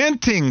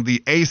 preventing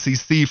the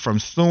ACC from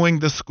suing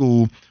the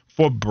school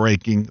for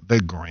breaking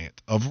the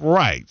grant of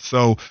rights.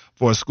 So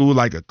for a school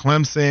like a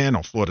Clemson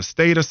or Florida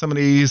State or some of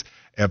these,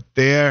 if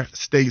their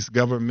state's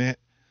government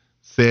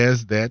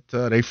says that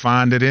they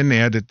find it in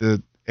there that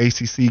the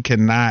ACC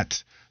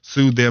cannot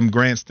sue them,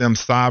 grants them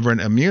sovereign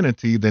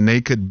immunity, then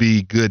they could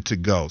be good to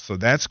go. So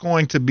that's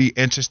going to be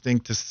interesting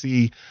to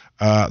see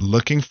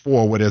looking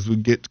forward as we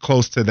get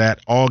close to that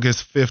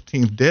August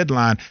 15th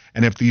deadline,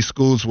 and if these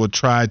schools will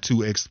try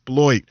to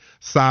exploit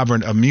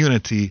sovereign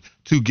immunity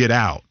to get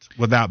out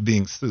without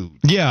being sued.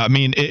 Yeah, I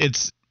mean,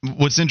 it's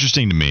what's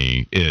interesting to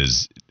me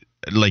is,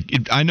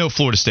 I know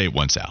Florida State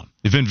wants out.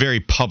 They've been very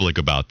public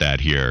about that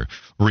here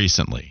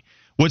recently.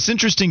 What's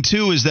interesting,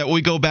 too, is that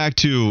we go back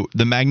to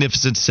the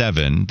Magnificent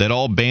Seven that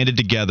all banded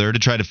together to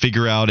try to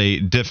figure out a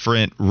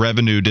different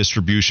revenue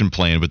distribution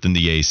plan within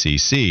the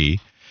ACC.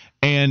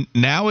 And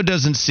now it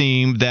doesn't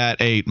seem that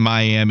a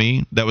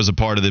Miami that was a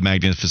part of the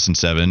Magnificent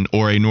Seven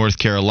or a North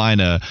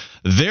Carolina,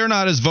 they're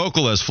not as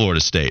vocal as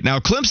Florida State. Now,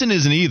 Clemson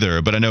isn't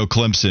either, but I know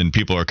Clemson,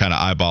 people are kind of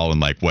eyeballing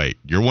like, wait,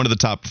 you're one of the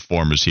top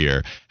performers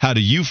here. How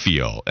do you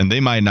feel? And they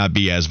might not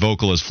be as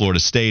vocal as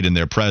Florida State and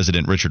their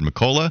president, Richard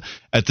McCullough.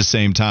 At the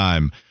same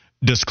time,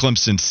 does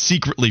Clemson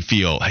secretly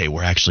feel, hey,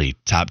 we're actually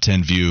top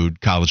 10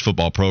 viewed college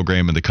football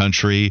program in the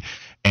country,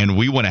 and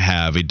we want to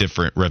have a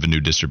different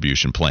revenue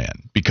distribution plan?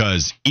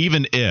 Because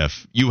even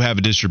if you have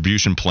a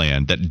distribution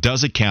plan that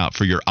does account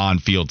for your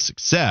on-field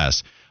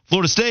success,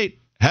 Florida State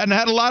hadn't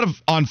had a lot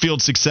of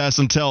on-field success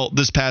until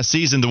this past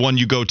season. The one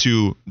you go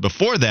to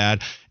before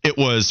that, it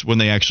was when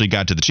they actually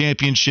got to the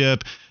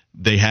championship.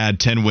 They had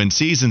 10-win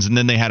seasons, and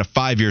then they had a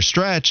 5-year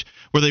stretch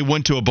where they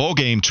went to a bowl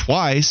game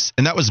twice,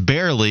 and that was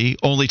barely,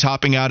 only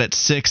topping out at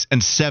 6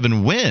 and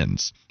 7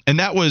 wins. And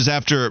that was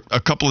after a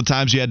couple of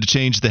times you had to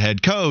change the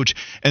head coach.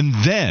 And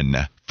then,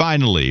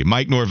 finally,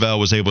 Mike Norvell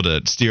was able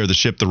to steer the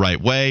ship the right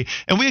way.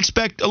 And we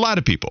expect, a lot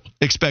of people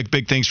expect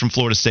big things from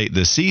Florida State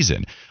this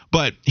season.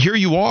 But here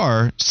you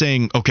are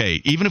saying, okay,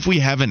 even if we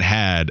haven't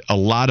had a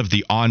lot of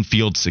the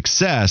on-field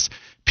success,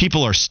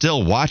 people are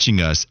still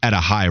watching us at a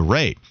high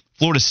rate.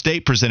 Florida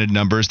State presented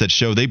numbers that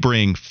show they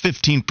bring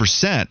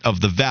 15%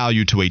 of the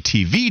value to a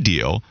TV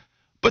deal,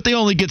 but they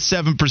only get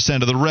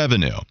 7% of the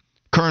revenue.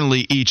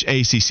 currently each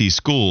ACC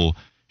school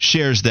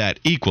shares that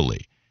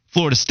equally.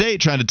 Florida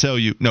State trying to tell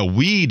you, no,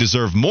 we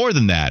deserve more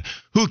than that.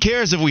 Who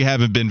cares if we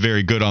haven't been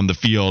very good on the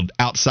field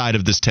outside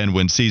of this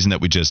 10-win season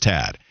that we just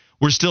had?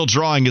 We're still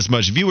drawing as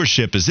much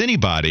viewership as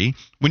anybody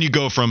when you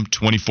go from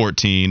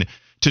 2014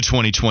 to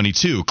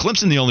 2022.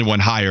 Clemson the only one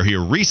higher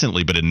here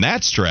recently, but in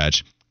that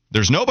stretch,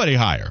 there's nobody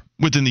higher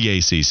within the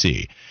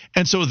ACC.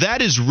 And so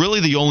that is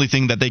really the only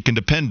thing that they can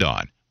depend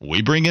on.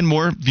 We bring in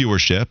more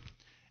viewership,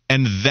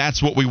 and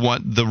that's what we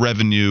want the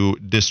revenue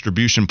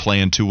distribution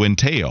plan to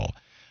entail.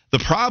 The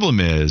problem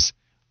is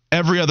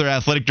every other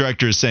athletic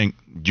director is saying,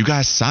 you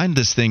guys signed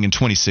this thing in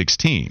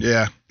 2016.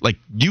 Yeah. Like,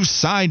 you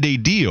signed a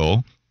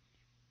deal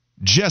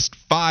just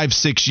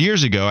 5-6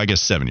 years ago. I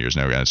guess 7 years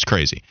now. It's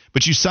crazy.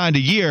 But you signed a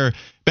year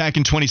back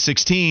in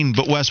 2016.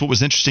 But, Wes, what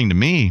was interesting to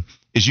me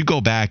is you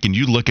go back and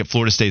you look at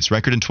Florida State's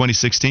record in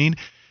 2016.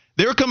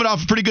 They were coming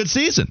off a pretty good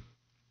season.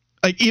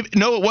 Like,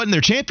 no, it wasn't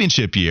their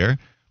championship year,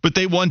 but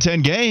they won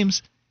 10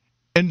 games.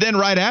 And then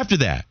right after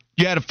that,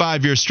 you had a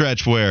 5-year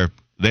stretch where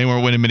they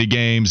weren't winning many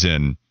games,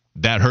 and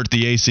that hurt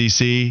the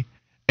ACC.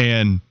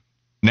 And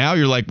now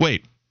you're like,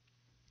 wait,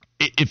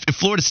 if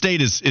Florida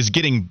State is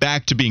getting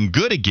back to being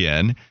good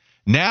again,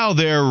 now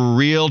they're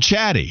real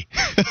chatty.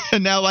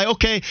 And now, like,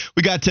 okay,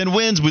 we got 10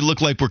 wins. We look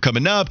like we're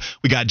coming up.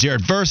 We got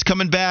Jared Verse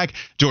coming back.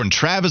 Jordan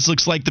Travis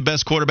looks like the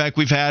best quarterback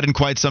we've had in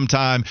quite some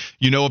time.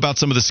 You know about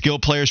some of the skill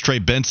players. Trey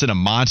Benson, a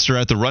monster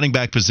at the running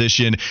back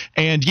position.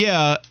 And,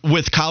 yeah,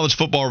 with college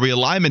football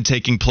realignment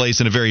taking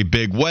place in a very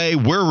big way,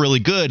 we're really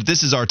good.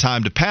 This is our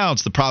time to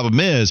pounce. The problem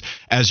is,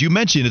 as you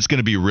mentioned, it's going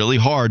to be really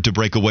hard to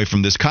break away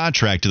from this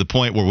contract to the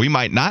point where we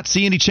might not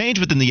see any change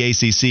within the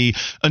ACC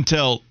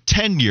until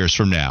 10 years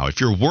from now.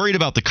 If you're worried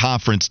about the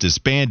conference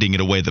disbanding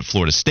in a way that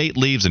Florida State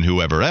leaves and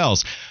whoever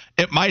else,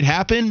 it might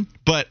happen,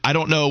 but I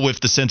don't know if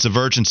the sense of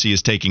urgency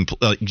is taking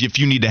if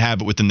you need to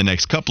have it within the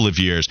next couple of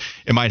years.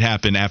 It might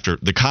happen after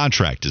the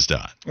contract is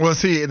done. Well,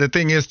 see, the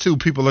thing is, too,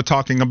 people are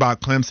talking about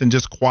Clemson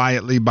just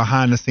quietly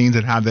behind the scenes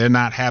and how they're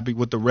not happy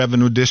with the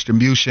revenue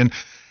distribution.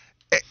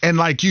 And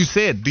like you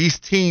said, these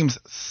teams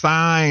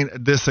signed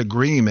this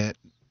agreement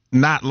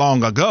not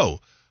long ago.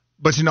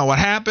 But you know what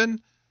happened?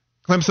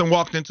 Clemson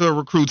walked into a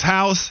recruit's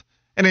house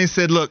and they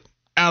said, look,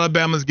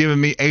 Alabama's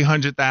giving me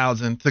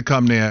 $800,000 to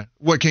come there.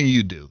 What can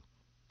you do?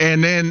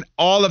 And then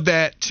all of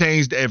that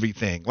changed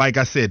everything. Like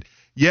I said,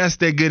 yes,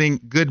 they're getting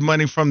good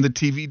money from the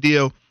TV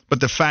deal, but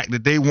the fact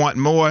that they want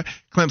more,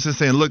 Clemson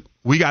saying, look,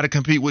 we got to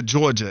compete with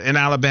Georgia and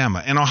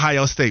Alabama and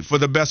Ohio State for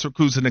the best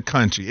recruits in the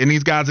country. And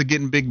these guys are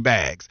getting big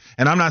bags.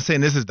 And I'm not saying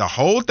this is the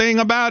whole thing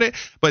about it,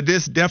 but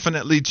this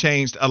definitely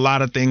changed a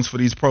lot of things for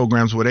these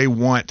programs where they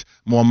want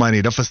more money.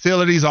 The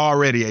facility's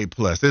already A+.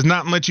 There's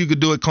not much you could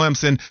do at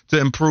Clemson to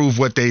improve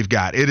what they've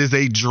got. It is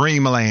a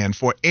dreamland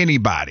for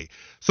anybody.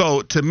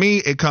 So to me,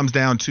 it comes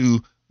down to,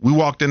 we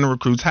walked in the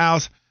recruit's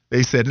house.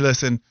 They said,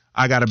 listen,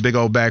 I got a big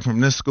old bag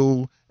from this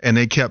school. And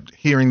they kept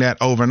hearing that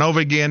over and over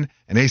again.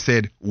 And they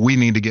said, we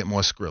need to get more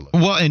Skrilla.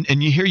 Well, and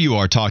here you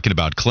are talking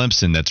about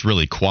Clemson that's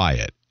really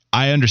quiet.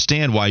 I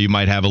understand why you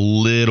might have a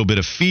little bit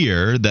of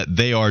fear that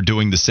they are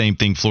doing the same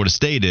thing Florida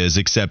State is,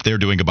 except they're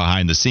doing it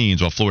behind the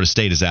scenes while Florida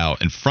State is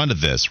out in front of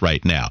this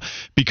right now.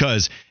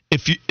 Because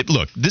if you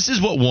look, this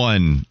is what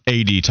one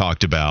AD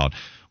talked about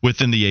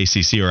within the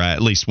ACC, or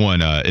at least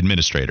one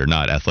administrator,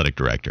 not athletic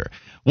director.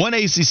 One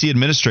ACC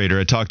administrator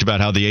had talked about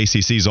how the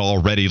ACC is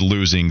already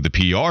losing the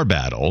PR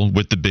battle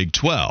with the Big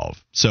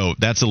 12. So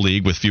that's a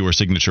league with fewer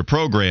signature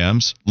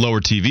programs,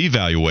 lower TV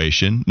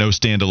valuation, no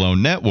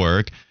standalone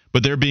network,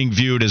 but they're being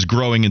viewed as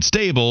growing and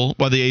stable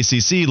while the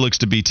ACC looks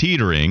to be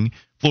teetering.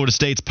 Florida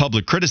State's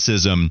public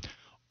criticism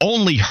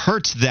only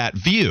hurts that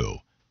view,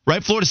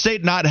 right? Florida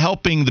State not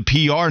helping the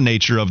PR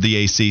nature of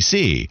the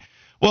ACC.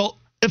 Well,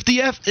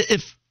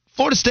 if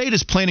Florida State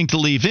is planning to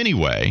leave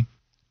anyway,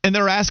 and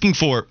they're asking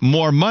for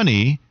more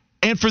money,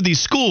 and for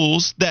these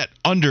schools that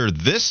under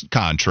this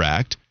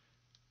contract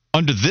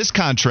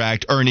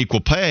earn equal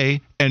pay,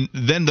 and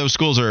then those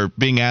schools are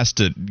being asked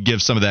to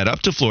give some of that up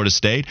to Florida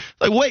State.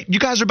 Like, wait, you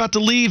guys are about to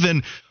leave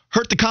and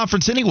hurt the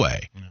conference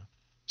anyway. Yeah.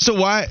 So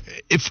why,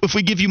 if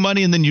we give you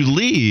money and then you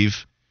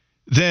leave,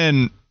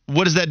 then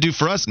what does that do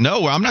for us?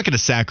 No, I'm not going to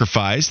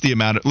sacrifice the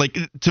amount of, like,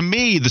 to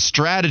me, the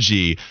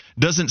strategy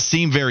doesn't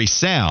seem very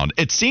sound.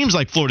 It seems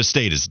like Florida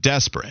State is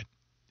desperate.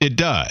 It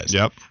does.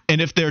 Yep.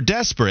 And if they're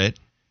desperate,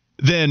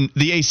 then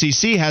the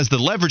ACC has the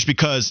leverage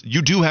because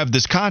you do have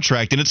this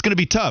contract, and it's going to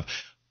be tough.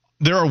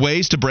 There are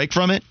ways to break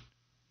from it,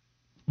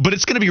 but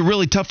it's going to be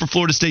really tough for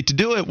Florida State to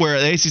do it, where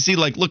the ACC,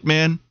 like, look,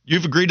 man,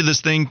 you've agreed to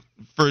this thing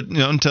for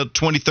until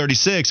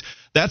 2036.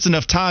 That's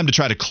enough time to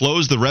try to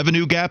close the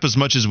revenue gap as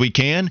much as we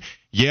can.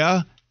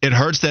 Yeah, it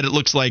hurts that it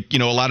looks like,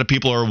 a lot of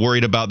people are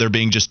worried about there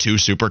being just two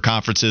super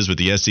conferences with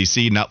the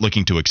SEC not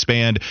looking to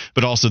expand,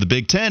 but also the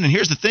Big Ten. And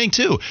here's the thing,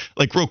 too.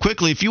 Like, real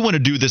quickly, if you want to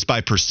do this by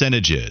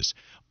percentages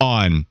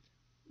on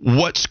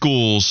what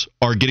schools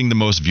are getting the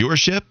most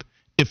viewership,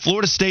 if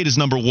Florida State is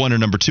number 1 or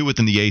number 2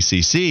 within the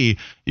ACC,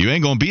 you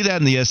ain't going to be that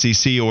in the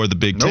SEC or the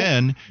Big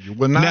Ten. You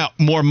will not. Now,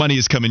 more money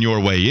is coming your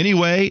way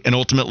anyway, and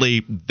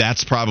ultimately,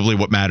 that's probably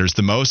what matters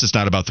the most. It's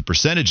not about the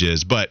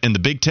percentages, but in the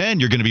Big Ten,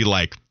 you're going to be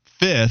like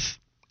 5th.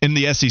 In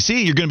the SEC,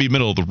 you're going to be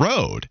middle of the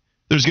road.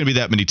 There's going to be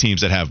that many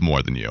teams that have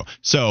more than you.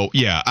 So,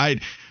 yeah,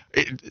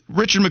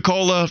 Richard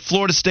McCullough,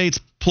 Florida State's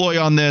ploy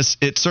on this,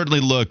 it certainly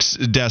looks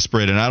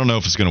desperate, and I don't know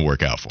if it's going to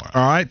work out for him.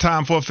 All right,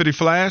 time for a Fitty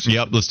Flash?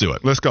 Yep, let's do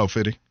it. Let's go,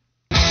 Fitty.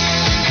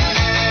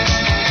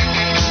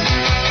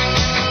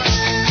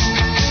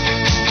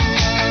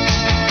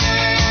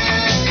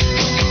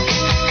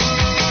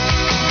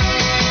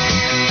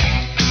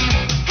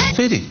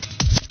 Fitty.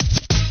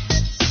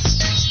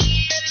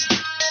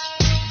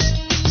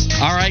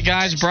 All right,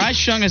 guys.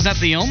 Bryce Young is not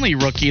the only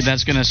rookie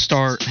that's going to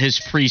start his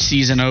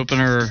preseason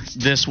opener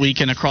this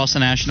weekend across the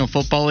National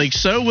Football League.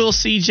 So will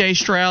C.J.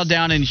 Stroud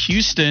down in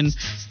Houston.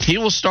 He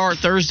will start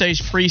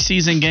Thursday's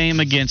preseason game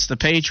against the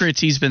Patriots.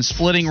 He's been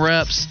splitting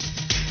reps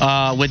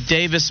with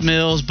Davis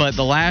Mills, but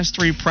the last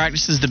 3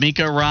 practices,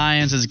 D'Amico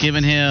Ryans has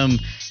given him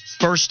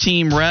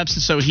first-team reps,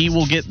 and so he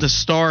will get the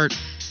start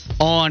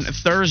on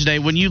Thursday.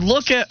 When you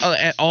look at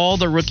all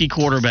the rookie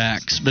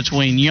quarterbacks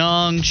between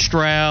Young,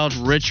 Stroud,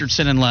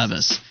 Richardson, and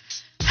Levis,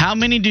 how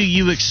many do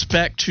you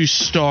expect to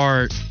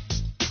start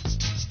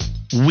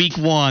week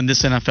 1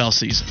 this NFL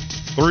season?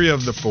 3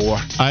 of the 4.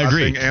 I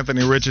agree. I think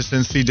Anthony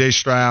Richardson, C.J.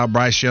 Stroud,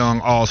 Bryce Young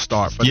all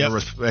start for their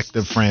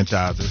respective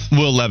franchises.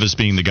 Will Levis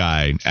being the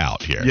guy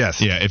out here.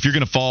 Yes. Yeah, if you're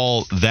going to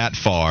fall that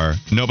far,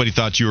 nobody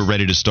thought you were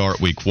ready to start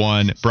week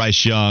 1.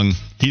 Bryce Young,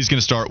 he's going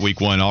to start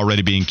week 1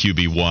 already being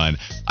QB1.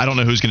 I don't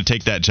know who's going to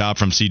take that job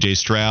from C.J.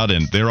 Stroud,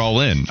 and they're all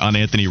in on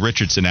Anthony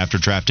Richardson after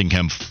drafting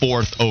him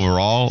 4th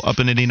overall up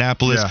in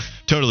Indianapolis. Yeah.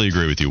 Totally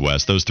agree with you,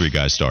 Wes. Those 3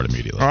 guys start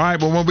immediately. All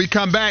right, well, when we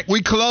come back,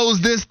 we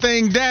close this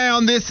thing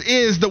down. This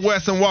is the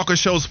Wes and Walker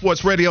Show,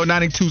 Sports Radio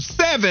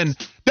 92.7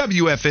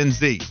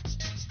 WFNZ.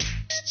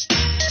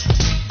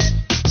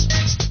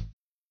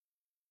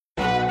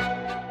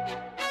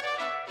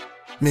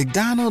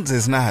 McDonald's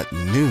is not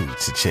new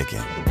to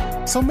chicken.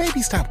 So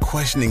maybe stop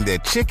questioning their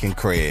chicken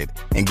cred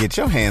and get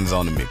your hands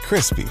on the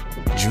McCrispy.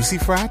 Juicy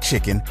fried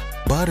chicken,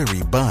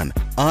 buttery bun,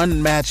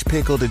 unmatched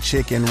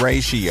pickle-to-chicken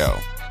ratio.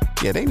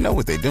 Yeah, they know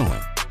what they're doing.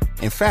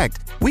 In fact,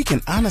 we can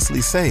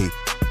honestly say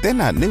they're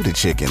not new to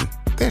chicken.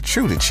 They're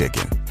true to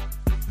chicken.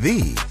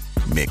 The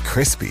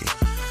McCrispy.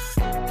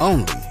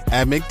 Only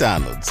at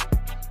McDonald's.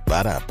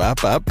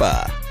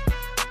 Ba-da-ba-ba-ba.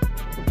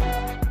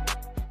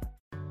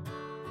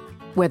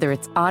 Whether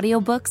it's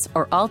audiobooks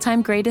or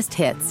all-time greatest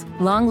hits,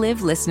 long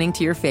live listening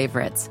to your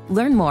favorites.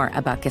 Learn more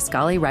about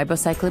Kisqali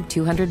Ribociclib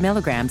 200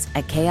 milligrams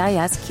at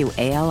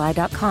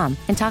KISQALI.com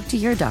and talk to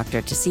your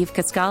doctor to see if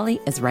Kisqali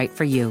is right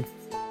for you.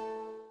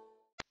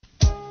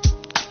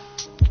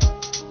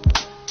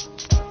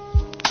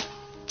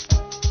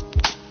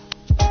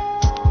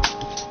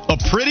 A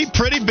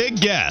pretty big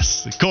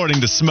guess,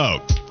 according to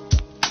Smoke.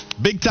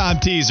 Big-time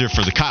teaser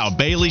for the Kyle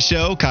Bailey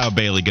Show. Kyle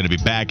Bailey going to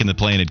be back in the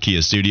Planet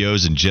Kia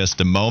studios in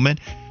just a moment.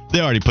 They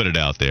already put it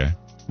out there.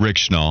 Rick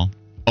Schnall,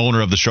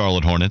 owner of the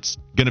Charlotte Hornets,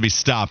 going to be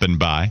stopping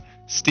by.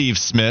 Steve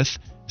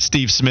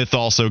Smith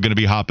also going to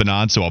be hopping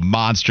on. So a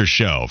monster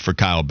show for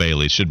Kyle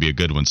Bailey. Should be a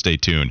good one. Stay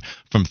tuned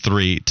from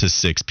 3 to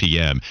 6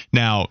 p.m.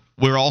 Now,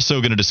 we're also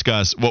going to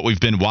discuss what we've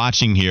been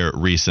watching here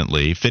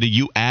recently. Fitty,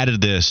 you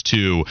added this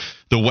to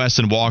the Wes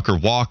and Walker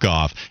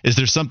walk-off. Is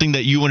there something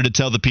that you wanted to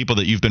tell the people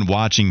that you've been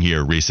watching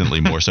here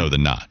recently more so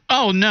than not?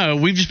 Oh, no.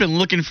 We've just been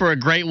looking for a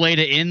great way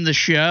to end the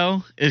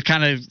show. It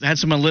kind of had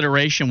some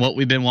alliteration, what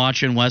we've been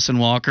watching, Wes and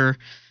Walker.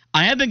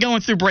 I have been going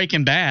through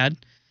Breaking Bad.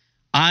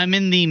 I'm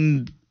in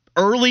the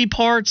early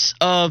parts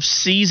of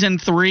season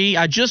 3.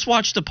 I just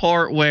watched the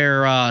part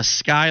where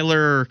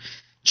Skyler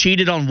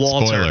cheated on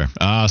Walter.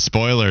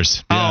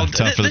 Spoilers. Yeah,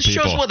 tough for the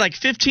people. This show's, like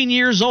 15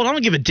 years old? I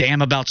don't give a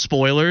damn about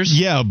spoilers.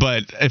 Yeah,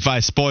 but if I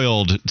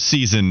spoiled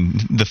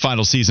the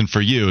final season for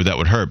you, that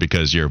would hurt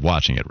because you're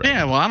watching it right Yeah,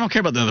 now. Well, I don't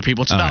care about the other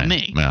people. It's about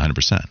me. Yeah,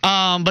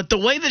 100%. But the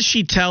way that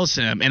she tells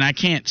him, and I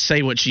can't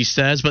say what she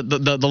says, but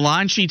the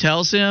line she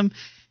tells him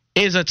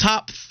is a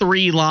top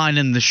 3 line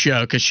in the show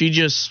because she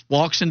just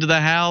walks into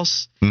the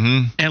house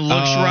and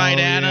looks right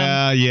at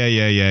him.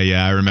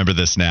 Yeah. I remember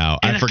this now.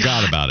 I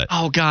forgot about it.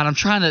 Oh, God. I'm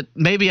trying to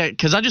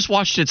because I just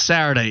watched it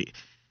Saturday.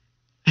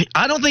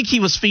 I don't think he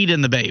was feeding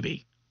the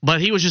baby,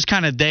 but he was just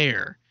kind of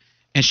there.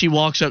 And she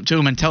walks up to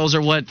him and tells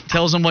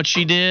him what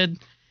she did.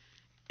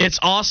 It's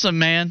awesome,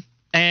 man.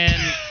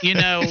 And,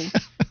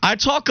 I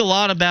talk a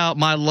lot about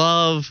my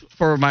love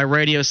for my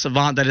radio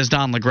savant that is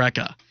Don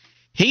LaGreca.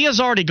 He has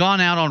already gone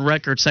out on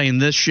record saying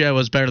this show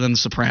is better than The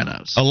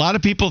Sopranos. A lot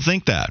of people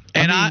think that.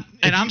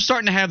 I'm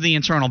starting to have the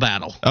internal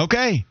battle.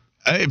 Okay.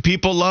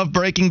 People love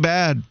Breaking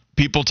Bad.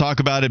 People talk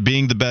about it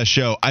being the best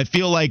show. I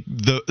feel like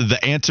the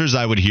answers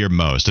I would hear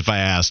most if I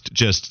asked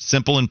just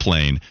simple and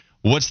plain,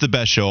 what's the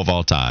best show of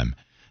all time?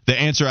 The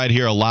answer I'd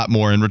hear a lot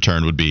more in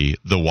return would be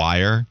The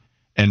Wire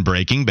and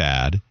Breaking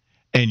Bad.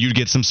 And you'd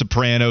get some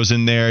Sopranos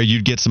in there.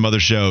 You'd get some other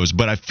shows.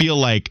 But I feel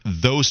like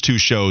those 2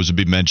 shows would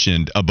be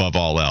mentioned above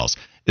all else.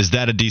 Is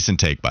that a decent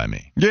take by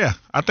me? Yeah,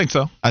 I think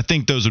so. I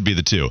think those would be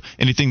the two.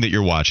 Anything that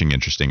you're watching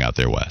interesting out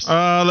there, Wes?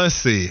 Let's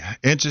see.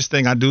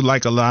 Interesting. I do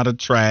like a lot of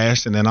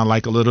trash, and then I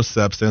like a little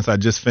substance. I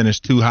just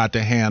finished Too Hot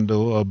to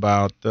Handle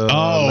about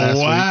last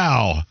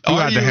wow. week. Too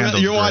Hot to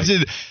Handle. You're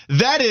watching.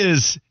 That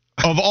is,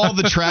 of all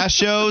the trash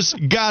shows,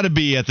 got to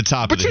be at the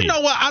top of the heap. But you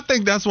know what? I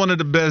think that's one of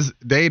the best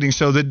dating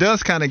shows. It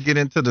does kind of get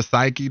into the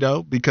psyche,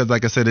 though, because,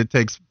 like I said, it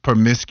takes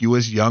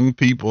promiscuous young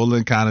people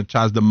and kind of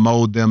tries to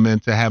mold them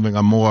into having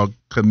a more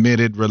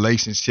committed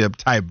relationship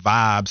type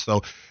vibe.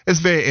 So it's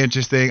very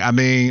interesting. I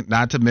mean,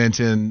 not to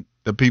mention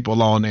the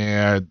people on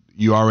there,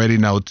 you already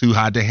know, Too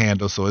Hot to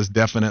Handle, so it's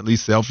definitely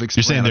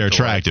self-explanatory. You're saying they're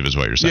attractive is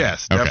what you're saying.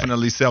 Yes,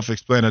 definitely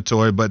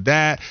self-explanatory. But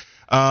that...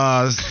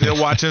 still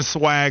watching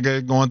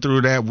Swagger, going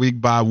through that week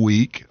by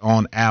week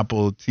on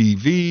Apple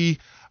TV.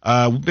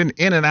 We've been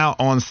in and out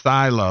on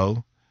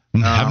Silo.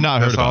 I've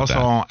not heard about that. It's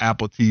also on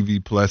Apple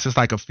TV Plus. It's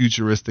like a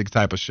futuristic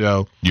type of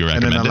show. You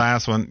recommend And then the it?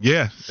 last one,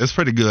 yeah, it's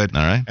pretty good.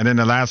 All right. And then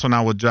the last one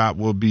I would drop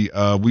will be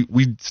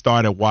we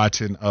started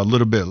watching a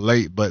little bit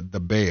late, but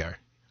The Bear.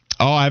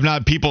 Oh, I've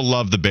not. People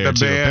love The Bear,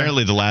 too.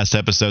 Apparently, the last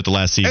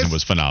season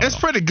was phenomenal. It's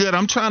pretty good.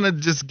 I'm trying to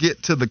just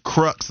get to the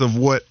crux of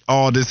what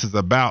all this is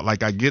about.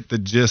 Like, I get the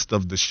gist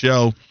of the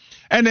show.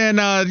 And then,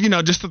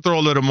 just to throw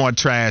a little more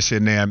trash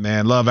in there,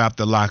 man, Love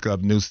After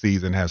Lockup, new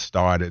season has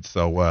started.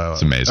 So,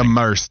 it's amazing.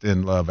 Immersed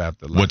in Love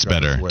After Lockup. What's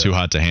better, Too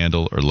Hot to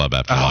Handle or Love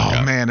After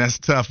Lockup? Oh, man, that's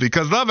tough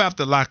because Love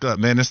After Lockup,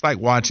 man, it's like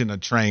watching a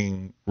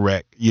train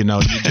wreck. You know,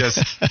 you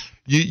just...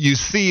 You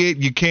see it,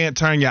 you can't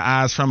turn your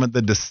eyes from it.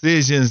 The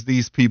decisions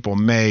these people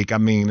make. I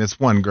mean, there's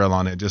one girl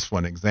on it, just for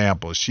an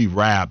example. She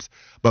raps.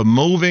 But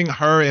moving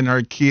her and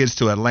her kids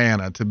to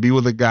Atlanta to be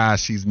with a guy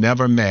she's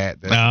never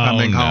met that's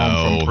coming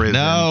home from prison.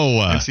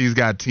 And she's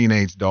got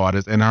teenage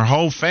daughters. And her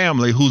whole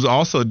family, who's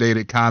also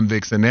dated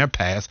convicts in their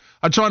past,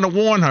 are trying to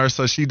warn her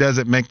so she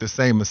doesn't make the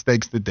same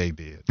mistakes that they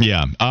did.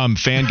 Yeah.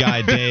 Fan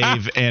guy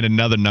Dave and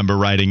another number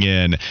writing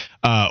in.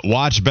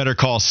 Watch Better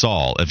Call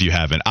Saul if you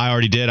haven't. I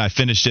already did. I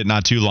finished it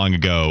not too long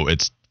ago.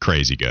 It's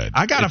crazy good.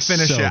 I got to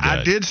finish it. Good.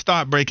 I did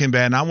start Breaking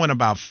Bad, and I went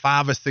about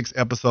 5 or 6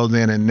 episodes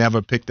in and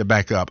never picked it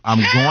back up. I'm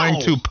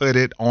going to put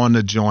it on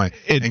the joint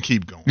and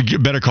keep going.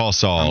 Better Call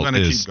Saul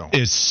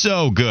is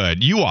so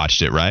good. You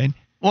watched it, right?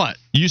 What?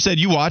 You said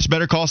you watched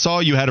Better Call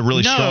Saul? You had a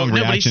really strong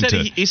reaction to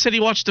it. He said he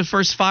watched the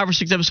first 5 or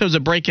 6 episodes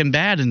of Breaking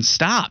Bad and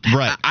stopped.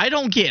 Right. I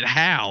don't get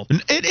how.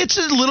 It's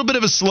a little bit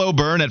of a slow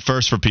burn at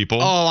first for people.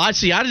 Oh, I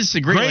see. I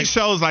disagree. Great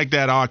shows like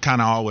that are kind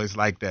of always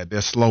like that.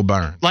 They're slow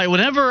burn. Like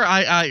whenever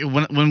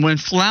when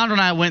Flounder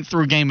and I went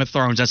through Game of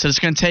Thrones, I said it's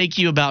going to take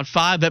you about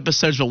 5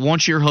 episodes, but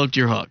once you're hooked,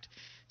 you're hooked.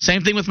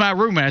 Same thing with my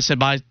roommate. I said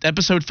by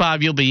episode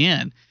 5 you'll be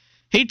in.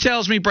 He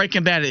tells me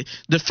Breaking Bad,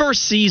 the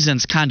first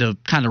season's kind of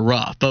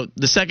rough, but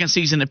the second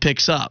season it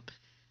picks up.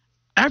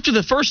 After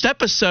the first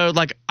episode,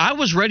 like I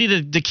was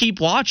ready to keep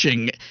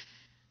watching.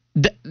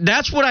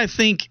 That's what I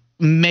think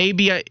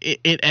maybe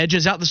it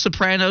edges out The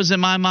Sopranos in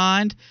my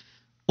mind.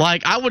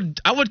 Like I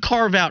would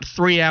carve out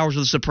 3 hours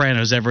of The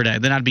Sopranos every day,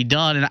 then I'd be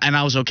done and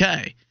I was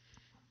okay.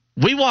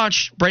 We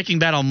watch Breaking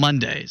Bad on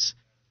Mondays.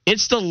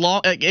 It's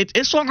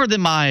longer than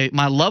my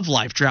love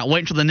life drought. Wait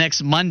until the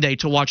next Monday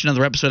to watch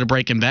another episode of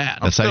Breaking Bad.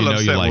 That's how you know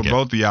you like it.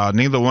 Both of y'all.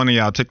 Neither one of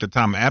y'all took the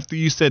time. After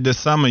you said this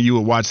summer you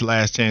would watch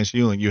Last Chance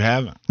U, and you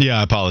haven't. Yeah,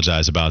 I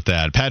apologize about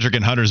that. Patrick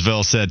in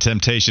Huntersville said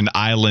Temptation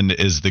Island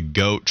is the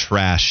GOAT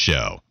trash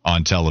show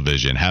on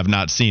television. Have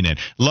not seen it.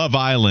 Love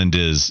Island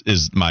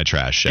is my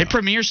trash show. It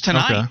premieres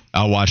tonight. Okay.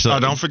 I'll watch that. Oh,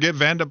 don't forget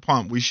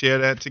Vanderpump. We share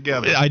that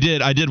together. I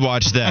did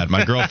watch that.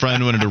 My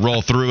girlfriend wanted to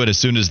roll through it as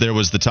soon as there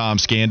was the Tom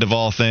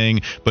Scandival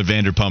thing, but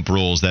Vanderpump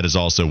Rules, that is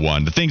also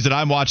one. The things that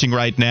I'm watching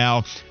right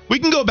now, we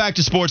can go back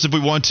to sports if we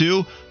want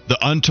to. The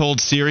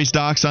Untold series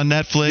docs on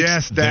Netflix.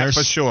 Yes, that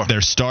for sure.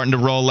 They're starting to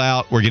roll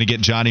out. We're going to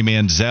get Johnny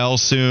Manziel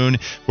soon.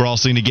 We're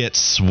also going to get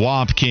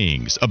Swamp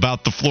Kings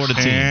about the Florida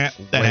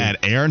team that had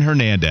Aaron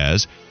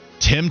Hernandez,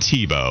 Tim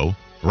Tebow,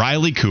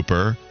 Riley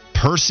Cooper,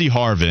 Percy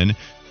Harvin,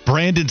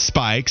 Brandon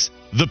Spikes,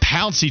 the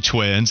Pouncey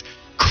twins.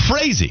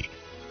 Crazy.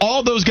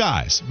 All those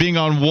guys being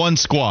on one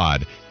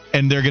squad.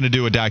 And they're going to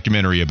do a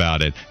documentary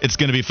about it. It's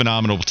going to be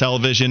phenomenal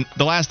television.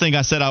 The last thing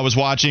I said I was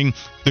watching,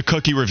 the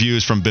cookie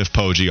reviews from Biff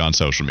Poggi on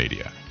social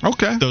media.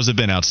 Okay. Those have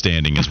been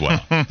outstanding as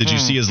well. Did you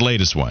see his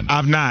latest one?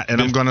 I've not,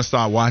 and I'm going to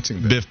start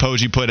watching them. Biff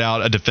Poggi put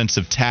out a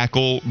defensive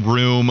tackle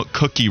room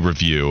cookie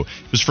review.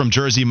 It was from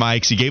Jersey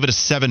Mike's. He gave it a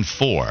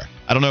 7.4.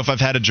 I don't know if I've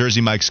had a Jersey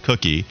Mike's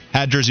cookie.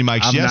 Had Jersey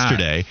Mike's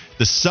yesterday. Not.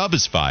 The sub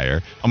is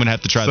fire. I'm going to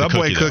have to try the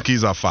cookie. Subway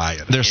cookies are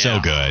fire. They're so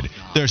good.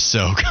 They're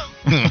so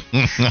good.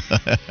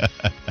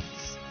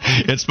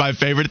 It's my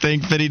favorite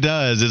thing that he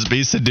does is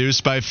be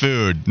seduced by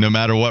food, no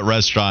matter what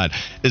restaurant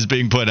is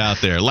being put out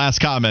there. Last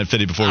comment,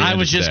 Fitty, before we end I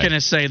was just going to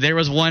say, there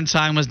was one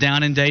time I was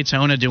down in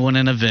Daytona doing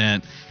an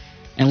event,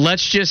 and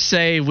let's just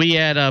say we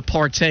had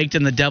partaked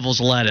in the devil's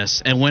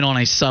lettuce and went on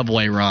a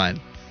Subway run.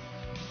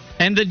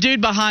 And the dude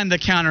behind the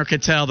counter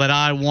could tell that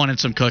I wanted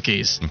some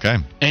cookies. Okay.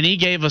 And he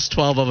gave us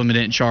 12 of them and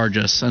didn't charge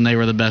us, and they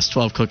were the best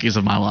 12 cookies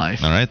of my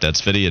life. All right,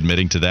 that's Fitty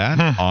admitting to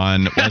that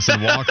on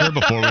Wesson Walker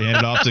before we hand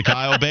it off to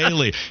Kyle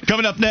Bailey.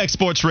 Coming up next,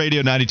 Sports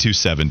Radio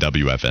 92.7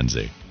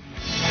 WFNZ.